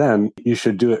said then, you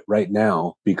should do it right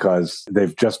now, because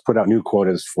they've just put out new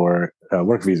quotas for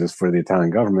work visas for the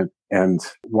Italian government. And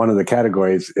one of the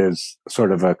categories is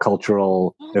sort of a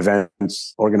cultural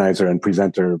events organizer and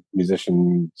presenter,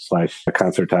 musician /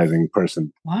 concertizing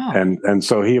person. Wow. And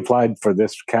so he applied for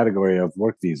this category of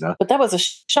work visa. But that was a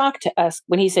shock to us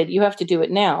when he said, you have to do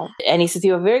it now. And he says,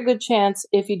 you have a very good chance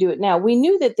if you do it now. We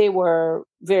knew that they were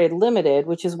very limited,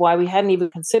 which is why we hadn't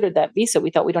even considered that visa. We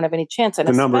thought we don't have any chance. And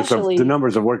the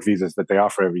numbers of work visas that they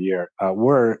offer every year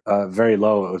were very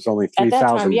low. It was only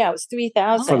 3,000. Yeah, it was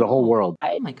 3,000 for the whole world.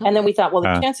 Oh my God. And then we thought, well,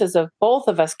 the chances of both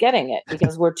of us getting it,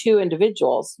 because we're 2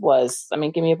 individuals,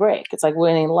 give me a break. It's like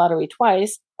winning the lottery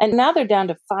twice. And now they're down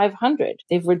to 500.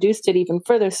 They've reduced it even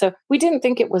further. So we didn't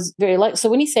think it was very likely. So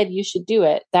when he said you should do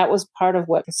it, that was part of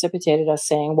what precipitated us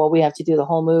saying, well, we have to do the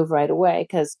whole move right away.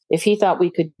 Because if he thought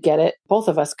we could get it, both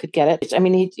of us could get it. I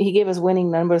mean, he gave us winning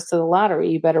numbers to the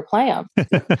lottery. You better play them.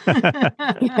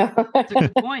 That's a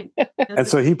good point. And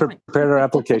so he prepared our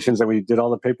applications and we did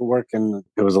all the paperwork, and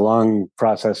it was a long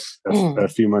process. A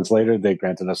few months later, they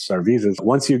granted us our visas.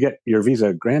 Once you get your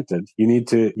visa granted, you need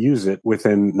to use it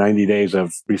within 90 days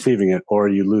of receiving it, or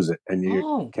you lose it and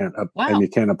you can't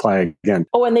apply again.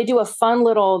 Oh, and they do a fun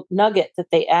little nugget that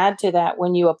they add to that.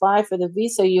 When you apply for the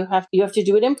visa, you have to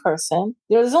do it in person.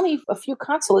 There's only a few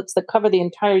consulates that cover the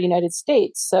entire United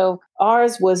States. So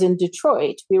ours was in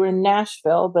Detroit. We were in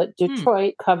Nashville, but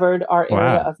Detroit covered our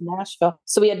area of Nashville.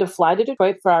 So we had to fly to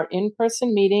Detroit for our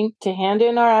in-person meeting to hand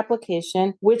in our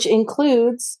application, which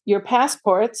includes your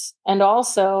passports and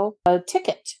also a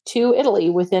ticket to Italy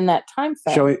within that time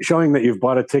frame. Showing that you've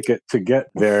bought a ticket to get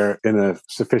there in a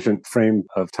sufficient frame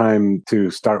of time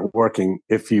to start working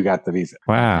if you got the visa.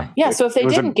 Wow. Yeah, so if they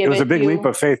didn't give it... It was a big leap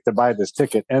of faith to buy this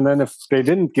ticket. And then if they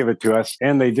didn't give it to us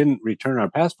and they didn't return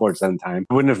our passports on time,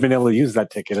 we wouldn't have been able to use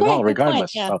that ticket at all,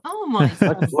 regardless. Yeah. So, Oh my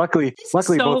God. luckily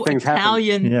both things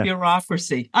Italian happened.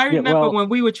 bureaucracy. I remember when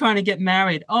we were trying to get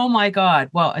married. Oh my God.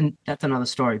 Well, and that's another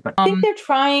story. But I think they're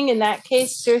trying in that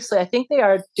case, seriously. I think they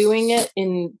are doing it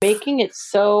in making it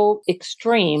so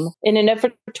extreme in an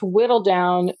effort to whittle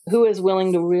down who is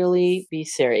willing to really be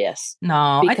serious.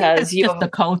 No, because I think it's just the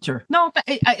culture. No, but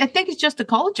I think it's just the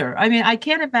culture. I mean, I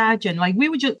can't imagine, like, we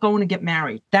were just going to get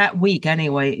married that week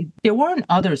anyway. There weren't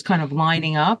others kind of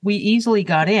lining up. We easily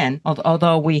got in,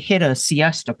 although we hit a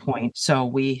siesta point, so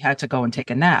we had to go and take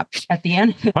a nap. At the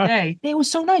end of the day, they were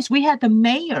so nice. We had the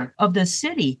mayor of the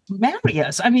city marry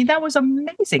us. I mean, that was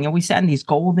amazing. And we sat in these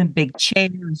golden big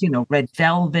chairs, red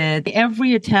velvet.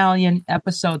 Every Italian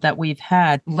episode that we've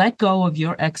had, let go of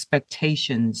your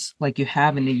expectations like you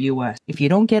have in the U.S. If you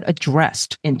don't get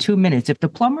addressed in 2 minutes, if the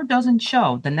plumber doesn't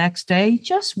show the next day,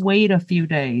 just wait a few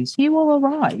days. He will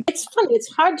arrive. It's funny.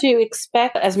 It's hard to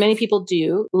expect, as many people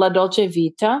do, la dolce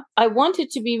vita. I want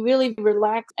it to be really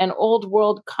relaxed and old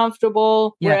world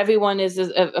comfortable, where everyone is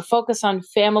a focus on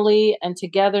family and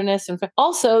togetherness. And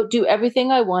also do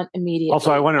everything I want immediately.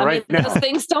 Also, I want it right now. Those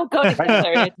things don't go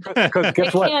together. Because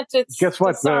guess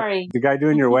what? Sorry. The guy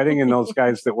doing your wedding in those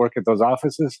guys that work at those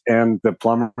offices and the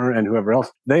plumber and whoever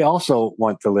else, they also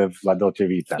want to live La Dolce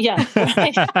Vita. Yeah.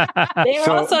 Right. They are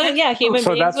also, human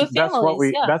beings with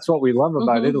families. That's what we love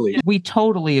about Italy. We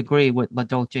totally agree with La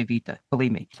Dolce Vita,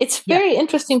 believe me. It's a very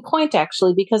interesting point,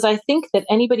 actually, because I think that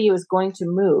anybody who is going to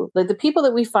move, like the people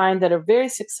that we find that are very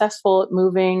successful at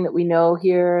moving, that we know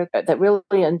here, that really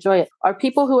enjoy it, are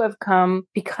people who have come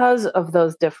because of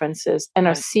those differences and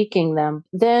are seeking them,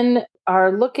 then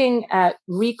are looking at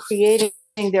recreating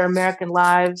their American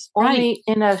lives only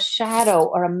in a shadow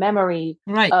or a memory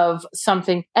of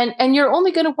something. And you're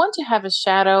only going to want to have a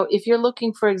shadow if you're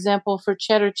looking, for example, for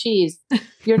cheddar cheese.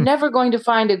 You're never going to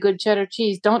find a good cheddar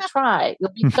cheese. Don't try.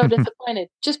 You'll be so disappointed.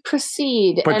 Just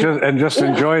proceed. But just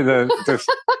enjoy the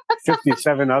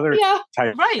 57 other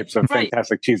types of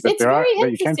fantastic cheese that there are. It's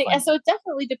very interesting. And so it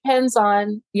definitely depends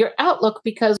on your outlook,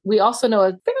 because we also know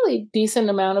a fairly decent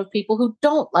amount of people who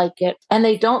don't like it. And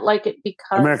they don't like it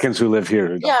because Americans who live here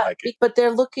who don't like it. But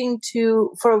they're looking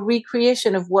for a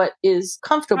recreation of what is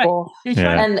comfortable.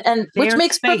 And which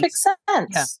makes perfect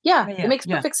sense. It makes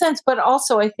perfect sense. But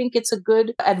also I think it's a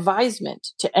good advisement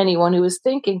to anyone who is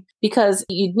thinking, because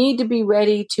you need to be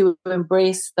ready to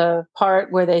embrace the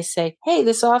part where they say, hey,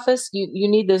 this office you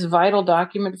need this vital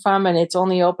document from, and it's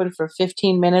only open for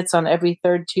 15 minutes on every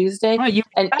third Tuesday.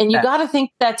 And you got to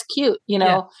think that's cute,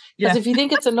 because if you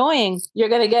think it's annoying, you're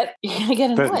going to get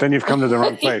annoyed. Then you've come to the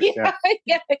wrong place.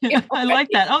 I like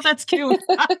that. Oh, that's cute.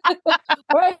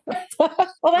 Right.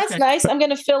 Well, that's nice. I'm going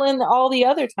to fill in all the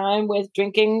other time with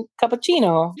drinking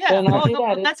cappuccino.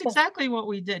 That's exactly what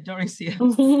we did during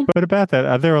CM. What about that?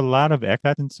 Are there a lot of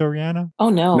expats in Soriano? Oh,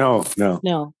 no.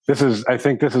 No. I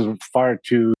think this is far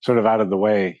too sort of out of the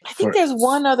way. I think there's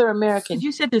one other American.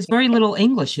 You said there's very little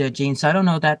English here, Gene, so I don't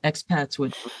know that expats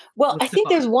would. Well, I think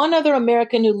there's one other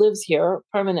American who lives here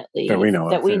permanently that we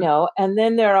know. And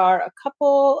then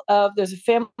there's a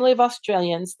family of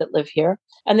Australians that live here.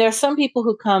 And there are some people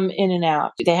who come in and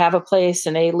out. They have a place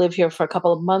and they live here for a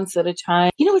couple of months at a time.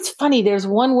 It's funny. There's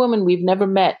one woman we've never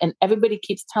met, and everybody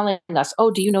keeps telling us, oh,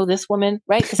 do you know this woman?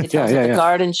 Right? Because they tell us at the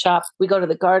garden shop. We go to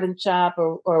the garden shop,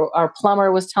 or our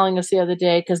plumber was telling us the other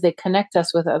day, because they connect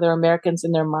us with other Americans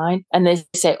in their mind. And they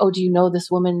say, oh, do you know this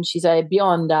woman? She's a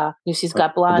bionda. She's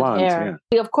got blonde hair.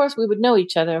 Yeah. Of course, we would know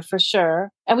each other for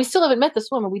sure. And we still haven't met this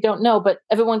woman. We don't know, but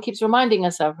everyone keeps reminding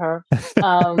us of her.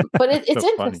 But it's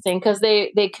interesting because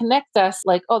they connect us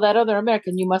like, oh, that other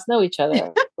American, you must know each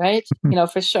other, right?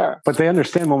 For sure. But they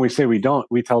understand when we say we don't.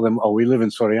 We tell them, oh, we live in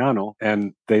Soriano.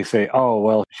 And they say, oh,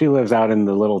 well, she lives out in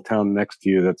the little town next to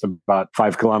you that's about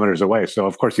 5 kilometers away. So,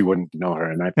 of course, you wouldn't know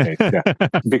her in that case.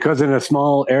 Yeah. Because in a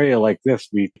small area like this,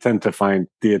 we tend to find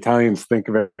the Italians think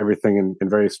of everything in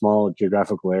very small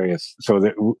geographical areas. So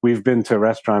that we've been to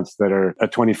restaurants that are a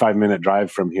 25-minute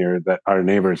drive from here that our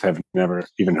neighbors have never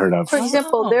even heard of. For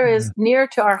example, there is near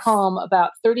to our home,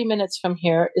 about 30 minutes from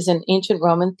here, is an ancient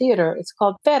Roman theater. It's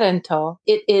called Ferento.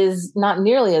 It is not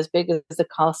nearly as big as the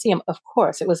Colosseum. Of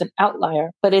course, it was an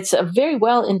outlier, but it's a very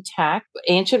well intact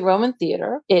ancient Roman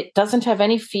theater. It doesn't have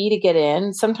any fee to get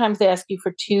in. Sometimes they ask you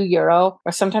for €2,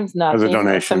 or sometimes nothing, as a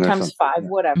donation, or sometimes 5,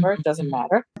 whatever. It doesn't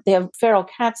matter. They have feral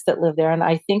cats that live there, and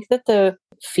I think that the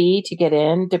fee to get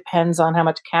in depends on how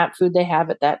much cat food they have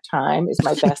at that time, is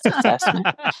my best assessment.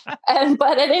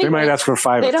 But at any they might ask for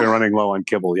 5 if they're running low on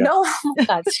kibble. Yeah.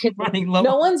 No,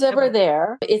 no one's ever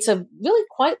there. It's a really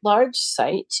quite large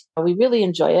site. We really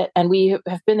enjoy it. And we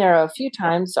have been there a few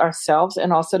times ourselves,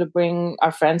 and also to bring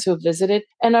our friends who have visited.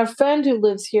 And our friend who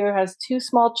lives here has 2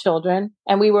 small children.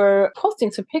 And we were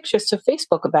posting some pictures to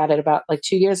Facebook about it about like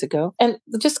 2 years ago. And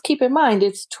just keep in mind,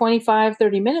 it's 25,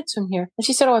 30 minutes from here. And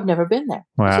she said, oh, I've never been there.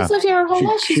 Wow. She's lived here her whole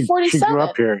life. She's 47. She grew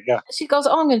up here, yeah. She goes,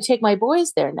 oh, I'm going to take my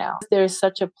boys there now. There's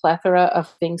such a plethora of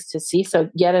things to see. So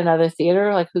yet another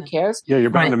theater, like who cares? Yeah, you're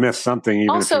bound to miss something. Even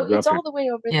also, if you it's all the way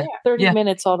over there. 30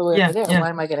 minutes all the way over there. Why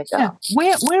am I going to go?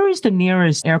 Yeah. Where is the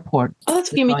nearest airport? Oh,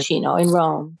 that's Fiumicino in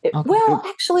Rome. Well,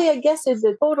 actually, I guess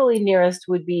the totally nearest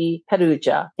would be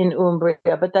Perugia in Umbria,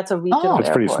 but that's a regional airport. It's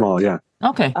pretty small, yeah.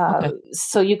 Okay.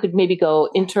 So you could maybe go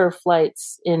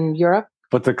inter-flights in Europe.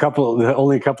 But the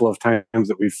only couple of times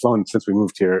that we've flown since we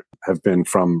moved here have been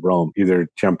from Rome, either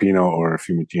Ciampino or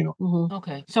Fiumicino. Mm-hmm.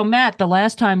 Okay. So Matt, the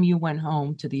last time you went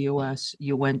home to the U.S.,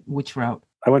 you went which route?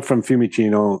 I went from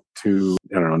Fiumicino to,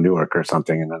 Newark or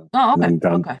something, and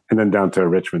then down to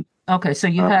Richmond. Okay, so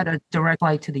you had a direct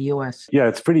flight to the U.S. Yeah,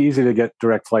 it's pretty easy to get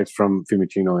direct flights from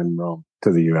Fiumicino in Rome.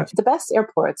 to the U.S.? The best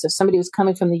airports, if somebody was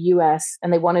coming from the U.S.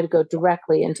 and they wanted to go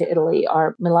directly into Italy,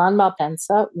 are Milan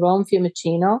Malpensa, Rome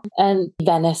Fiumicino, and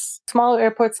Venice. Smaller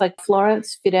airports like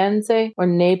Florence, Firenze, or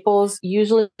Naples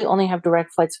usually only have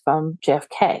direct flights from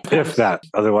JFK. If that.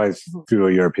 Otherwise, through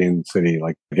a European city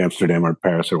like Amsterdam or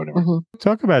Paris or whatever.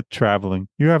 Talk about traveling.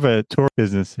 You have a tour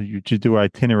business. You do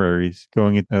itineraries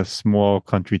going into small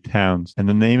country towns, and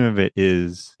the name of it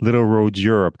is Little Roads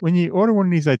Europe. When you order one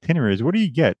of these itineraries, what do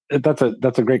you get? That's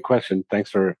a great question.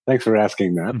 Thanks for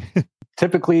asking that.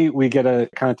 Typically, we get a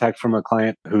contact from a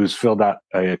client who's filled out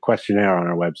a questionnaire on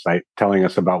our website telling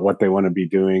us about what they want to be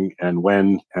doing and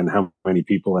when and how many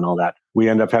people and all that. We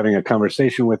end up having a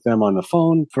conversation with them on the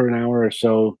phone for an hour or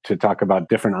so to talk about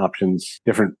different options,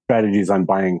 different strategies on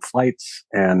buying flights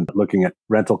and looking at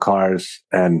rental cars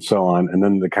and so on. And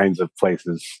then the kinds of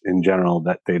places in general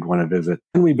that they'd want to visit.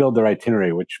 And we build their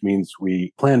itinerary, which means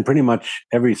we plan pretty much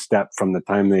every step from the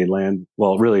time they land.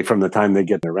 Well, really from the time they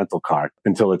get their rental car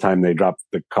until the time they drop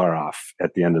the car off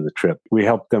at the end of the trip. We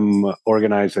help them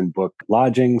organize and book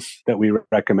lodgings that we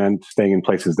recommend, staying in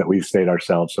places that we've stayed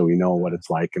ourselves so we know what it's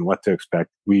like and what to expect.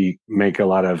 We make a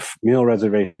lot of meal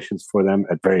reservations for them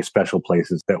at very special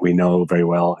places that we know very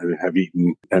well and have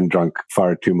eaten and drunk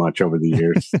far too much over the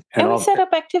years. And we set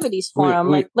up activities for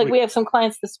them. We have some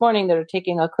clients this morning that are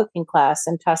taking a cooking class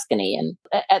in Tuscany. And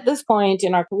at this point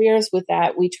in our careers with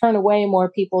that, we turn away more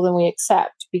people than we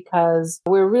accept because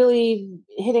we're really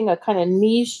hitting a kind of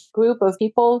niche group of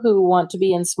people who want to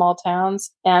be in small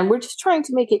towns. And we're just trying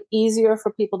to make it easier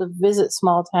for people to visit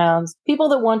small towns. People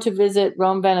that want to visit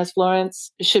Rome, Venice,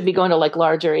 Florence should be going to like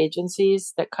larger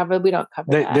agencies that cover. We don't cover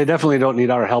that. They definitely don't need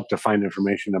our help to find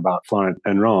information about Florence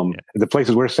and Rome. Yeah. The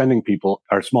places we're sending people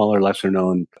are smaller, lesser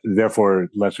known, therefore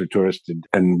lesser touristed,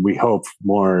 and we hope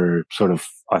more sort of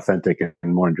authentic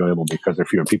and more enjoyable because there are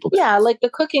fewer people. Yeah, like the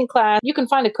cooking class. You can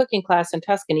find a cooking class in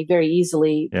Tuscany very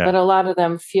easily, but a lot of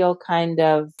them feel kind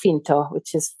of finto,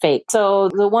 which is fake. So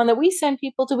the one that we send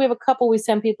people to, we have a couple we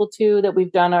send people to that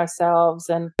we've done ourselves,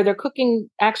 and they're cooking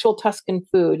actual Tuscan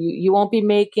food. You won't be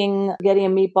making spaghetti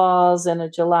and meatballs and a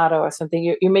gelato or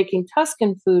something. You're making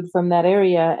Tuscan food from that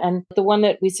area. And the one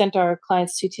that we sent our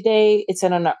clients to today, it's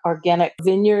in an organic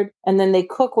vineyard, and then they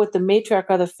cook with the matriarch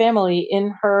of the family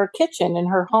in her kitchen, in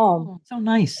her home. Oh, so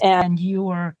nice. And you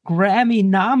were Grammy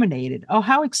nominated. Oh,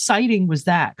 how exciting was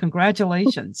that?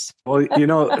 Congratulations. Well,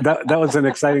 that was an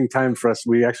exciting time for us.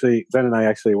 Zen and I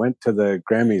actually went to the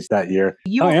Grammys that year.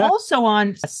 You were also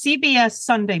on CBS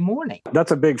Sunday Morning.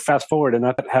 That's a big fast forward. And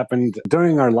that happened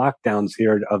during our lockdowns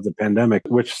here of the pandemic,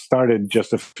 which started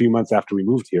just a few months after we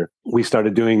moved here. We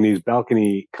started doing these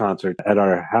balcony concerts at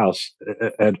our house.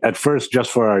 At first,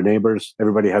 just for our neighbors.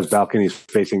 Everybody has balconies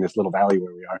facing this little valley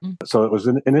where we are. So it was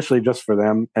initially just for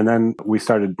them. And then we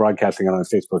started broadcasting it on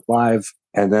Facebook Live.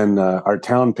 And then our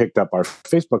town picked up our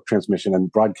Facebook transmission and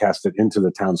broadcast it into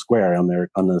the town square on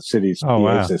the city's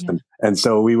PA system. Yeah. And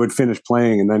so we would finish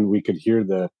playing, and then we could hear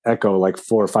the echo, like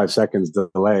 4 or 5 seconds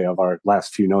delay of our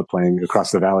last few notes playing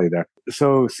across the valley there.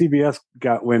 So CBS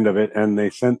got wind of it, and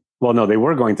they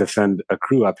were going to send a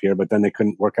crew up here, but then they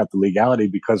couldn't work out the legality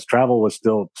because travel was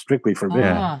still strictly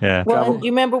forbidden. Yeah. Well,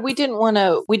 you remember we didn't want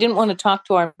to talk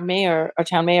to our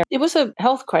town mayor. It was a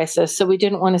health crisis, so we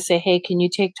didn't want to say, "Hey, can you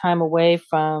take time away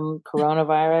from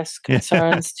coronavirus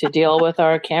concerns to deal with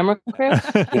our camera crew?"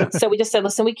 So we just said,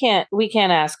 "Listen, we can't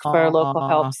ask for local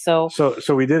help." So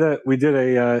we did a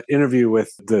interview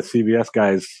with the CBS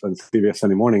guys on CBS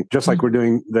Sunday Morning, just like we're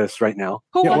doing this right now.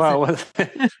 Who was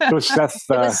it? It was Seth.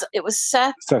 It was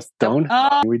Seth Stone.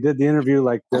 We did the interview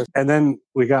like this, and then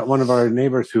we got one of our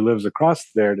neighbors who lives across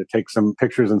there to take some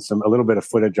pictures and a little bit of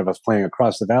footage of us playing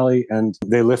across the valley. And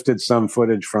they lifted some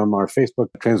footage from our Facebook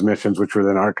transmissions, which were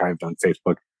then archived on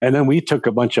Facebook. And then we took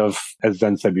a bunch of, as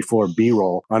Zen said before,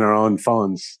 B-roll on our own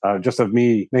phones, just of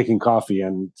me making coffee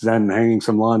and Zen hanging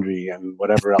some laundry and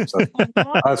whatever else.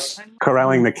 Us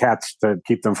corralling the cats to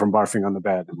keep them from barfing on the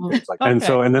bed. And things like that.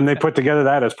 And then they put together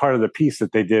that as part of the piece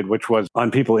that they did, which was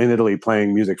on people in Italy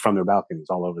playing music from their balconies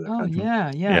all over the country.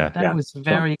 That was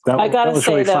very cool. I got to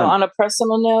say, really though, fun. on a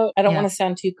personal note, I don't want to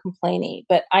sound too complainy,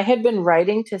 but I had been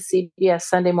writing to CBS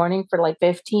Sunday Morning for like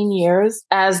 15 years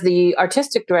as the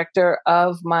artistic director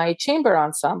of my chamber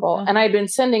ensemble. And I'd been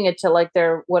sending it to like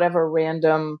their whatever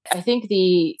random, I think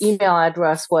the email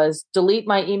address was delete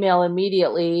my email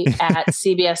immediately at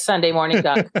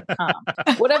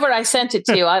cbssundaymorning.com. Whatever I sent it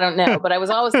to, I don't know. But I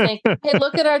was always saying, hey,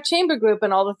 look at our chamber group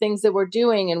and all the things that we're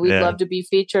doing. And we'd love to be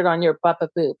featured on your Buppa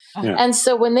Boop. And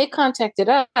so when they contacted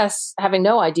contacted us, having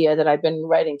no idea that I'd been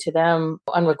writing to them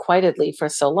unrequitedly for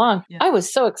so long, I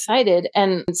was so excited.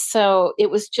 And so it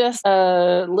was just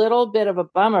a little bit of a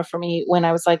bummer for me when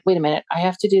I was like, wait a minute, I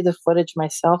have to do the footage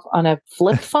myself on a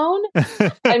flip phone?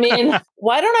 I mean,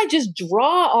 why don't I just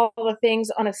draw all the things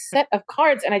on a set of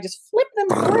cards and I just flip them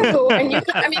through? And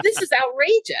this is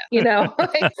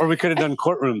outrageous, Or we could have done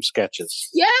courtroom sketches.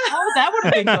 Yeah. Oh, that would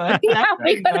have been good. Yeah,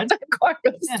 we could have done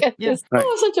courtroom sketches. Yeah. Right.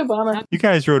 Oh, such a bummer. You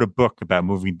guys wrote a book about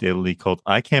moving to Italy called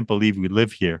I Can't Believe We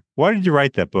Live Here. Why did you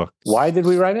write that book? Why did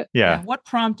we write it? Yeah. What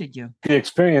prompted you? The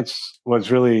experience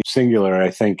was really singular,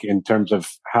 I think, in terms of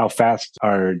how fast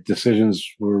our decisions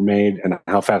were made and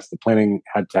how fast the planning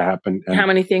had to happen. And how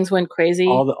many things went crazy?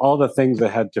 All the things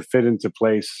that had to fit into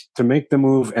place to make the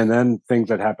move, and then things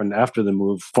that happened after the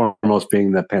move, foremost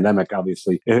being the pandemic,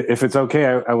 obviously. If it's okay,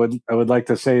 I would like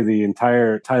to say the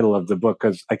entire title of the book,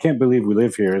 because I Can't Believe We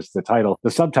Live Here is the title.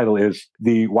 The subtitle is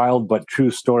The Wild But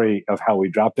True Story of How We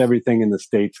Dropped Everything in the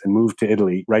States and moved to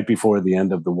Italy right before the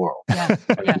end of the world.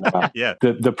 Yeah.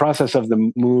 The process of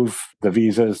the move, the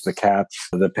visas, the cats,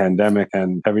 the pandemic,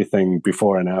 and everything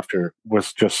before and after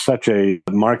was just such a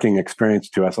marking experience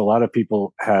to us. A lot of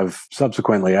people have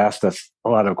subsequently asked us a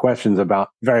lot of questions about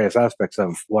various aspects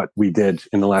of what we did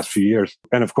in the last few years.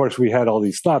 And of course, we had all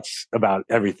these thoughts about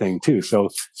everything too. So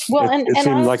it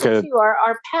seemed like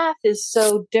our path is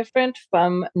so different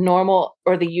from normal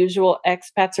or the usual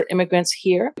expats or immigrants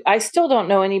here. I still don't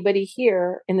know anybody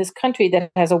here in this country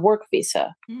that has a work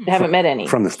visa. I haven't met any.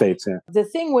 From the States, yeah. The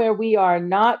thing where we are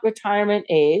not retirement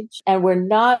age and we're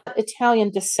not Italian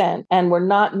descent and we're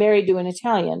not married to an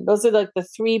Italian. Those are like the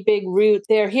three big roots.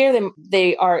 They're here.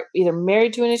 They are either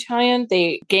married to an Italian,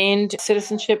 they gained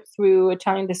citizenship through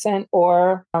Italian descent,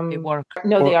 or They work.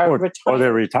 no, they are retired. Or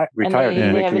they're retired and they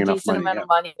have making a enough decent money. amount of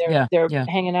money. They're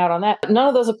hanging out on that. None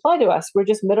of those apply to us. We're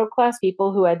just middle class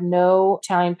people who had no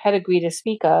Italian pedigree to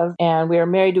speak of, and we are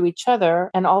married to each other.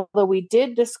 And although we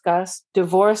did discuss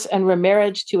divorce and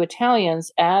remarriage to Italians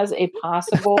as a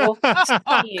possible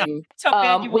scheme,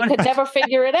 we could never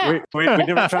figure it out. We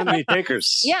never found any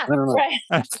takers. Yeah,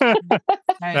 right.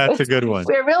 That's a good one.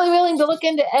 We're really willing to look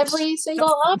into every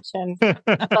single option.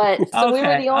 But so we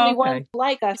were the only ones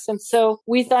like us. And so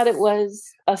we thought it was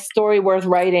a story worth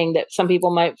writing that some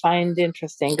people might find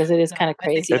interesting, because it is kind of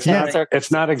crazy.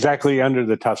 It's not exactly under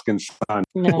the Tuscan sun.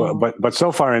 No. But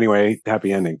so far anyway,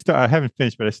 happy ending. I haven't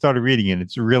finished, but I started reading it.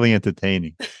 It's really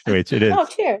entertaining. It is. Oh,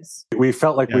 cheers. We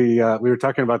felt like we were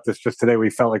talking about this just today.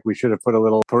 We felt like we should have put a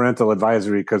little parental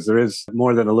advisory, because there is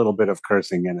more than a little bit of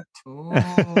cursing in it.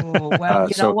 Oh, well,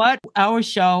 you know what? Our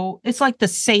show, it's like the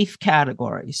safe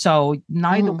category. So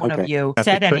neither one of you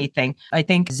said anything. I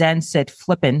think Zen said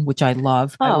flippin', which I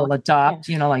love. I will adopt,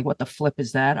 like what the flip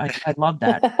is that? I love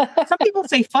that. Some people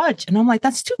say fudge, and I'm like,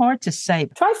 that's too hard to say.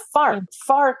 Try fark.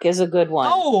 Fark is a good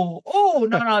one. Oh,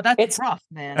 no, that's rough,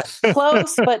 man.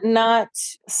 Close, but not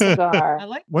cigar.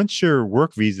 Once your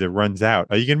work visa runs out,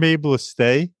 are you going to be able to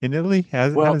stay in Italy? How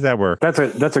does that work?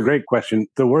 That's a great question.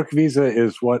 The work visa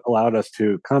is what allowed us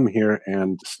to come here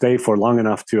and stay for long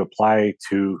enough to apply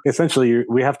to, essentially,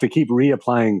 we have to keep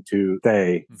reapplying to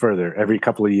stay further every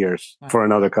couple of years for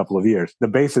another couple of years. The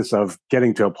basis of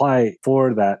getting to apply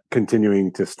for that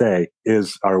continuing to stay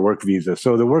is our work visa.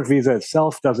 So the work visa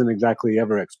itself doesn't exactly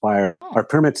ever expire. Our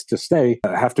permits to stay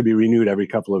have to be renewed every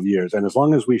couple of years. And as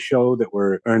long as we show that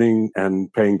we're earning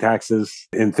and paying taxes,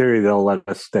 in theory, they'll let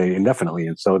us stay indefinitely.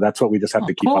 And so that's what we just have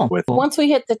to keep up with. Once we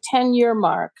hit the 10-year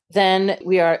mark, then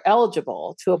we are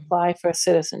eligible to apply for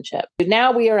citizenship.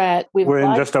 Now we're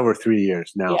in just over 3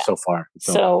 years now so far.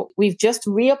 So we've just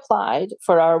reapplied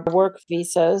for our work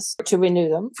visas to renew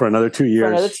them. For another 2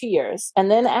 years.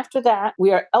 And then after that,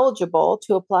 we are eligible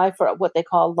to apply for what they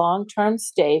call long-term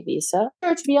stay visa.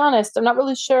 To be honest, I'm not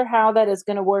really sure how that is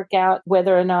going to work out,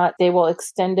 whether or not they will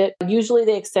extend it. Usually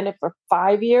they extend it for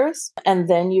 5 years, and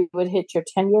then you would hit your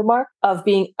 10-year mark of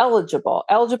being eligible.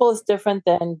 Eligible is different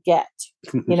than get,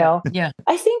 Yeah.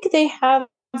 I think they have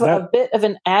a bit of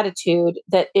an attitude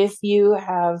that if you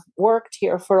have worked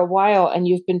here for a while and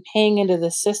you've been paying into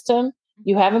the system,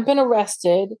 you haven't been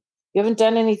arrested, you haven't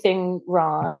done anything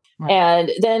wrong. Right.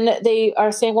 And then they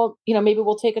are saying, well, maybe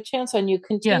we'll take a chance on you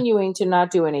continuing to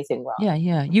not do anything wrong.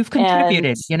 Yeah. You've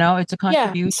contributed, it's a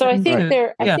contribution. Yeah. So I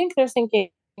think they're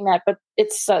thinking that, but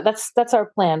it's that's our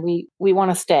plan. We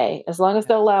want to stay. As long as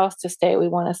they'll allow us to stay, we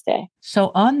want to stay.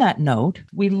 So on that note,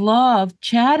 we love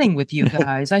chatting with you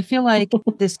guys. I feel like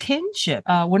this kinship.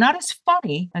 We're not as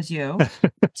funny as you,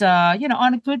 but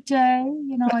on a good day,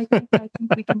 I think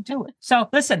we can do it. So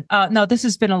listen, no, this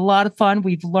has been a lot of fun.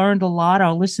 We've learned a lot.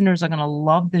 Our listeners are going to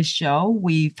love this show.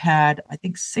 We've had, I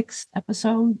think, 6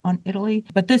 episodes on Italy,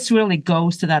 but this really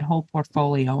goes to that whole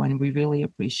portfolio, and we really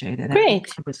appreciate it.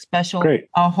 Great. And it's special. Great.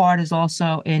 Our heart is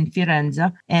also in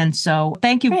Firenze, and so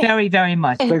thank you very, very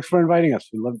much. Thanks for inviting us.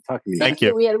 We love talking to you. Thank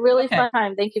you. We had a really fun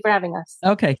time. Thank you for having us.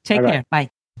 Okay, take care. Bye.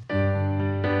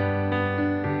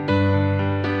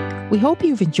 We hope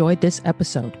you've enjoyed this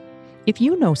episode. If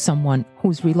you know someone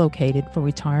who's relocated for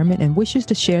retirement and wishes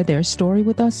to share their story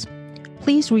with us,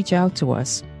 please reach out to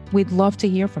us. We'd love to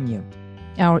hear from you.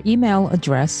 Our email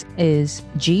address is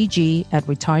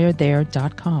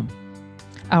gg@retirethere.com.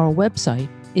 Our website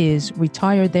is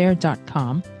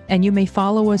retirethere.com, and you may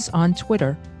follow us on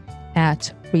Twitter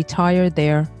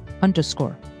 @retirethere_.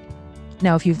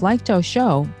 Now, if you've liked our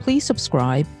show, please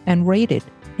subscribe and rate it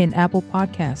in Apple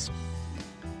Podcasts.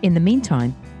 In the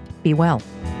meantime, be well.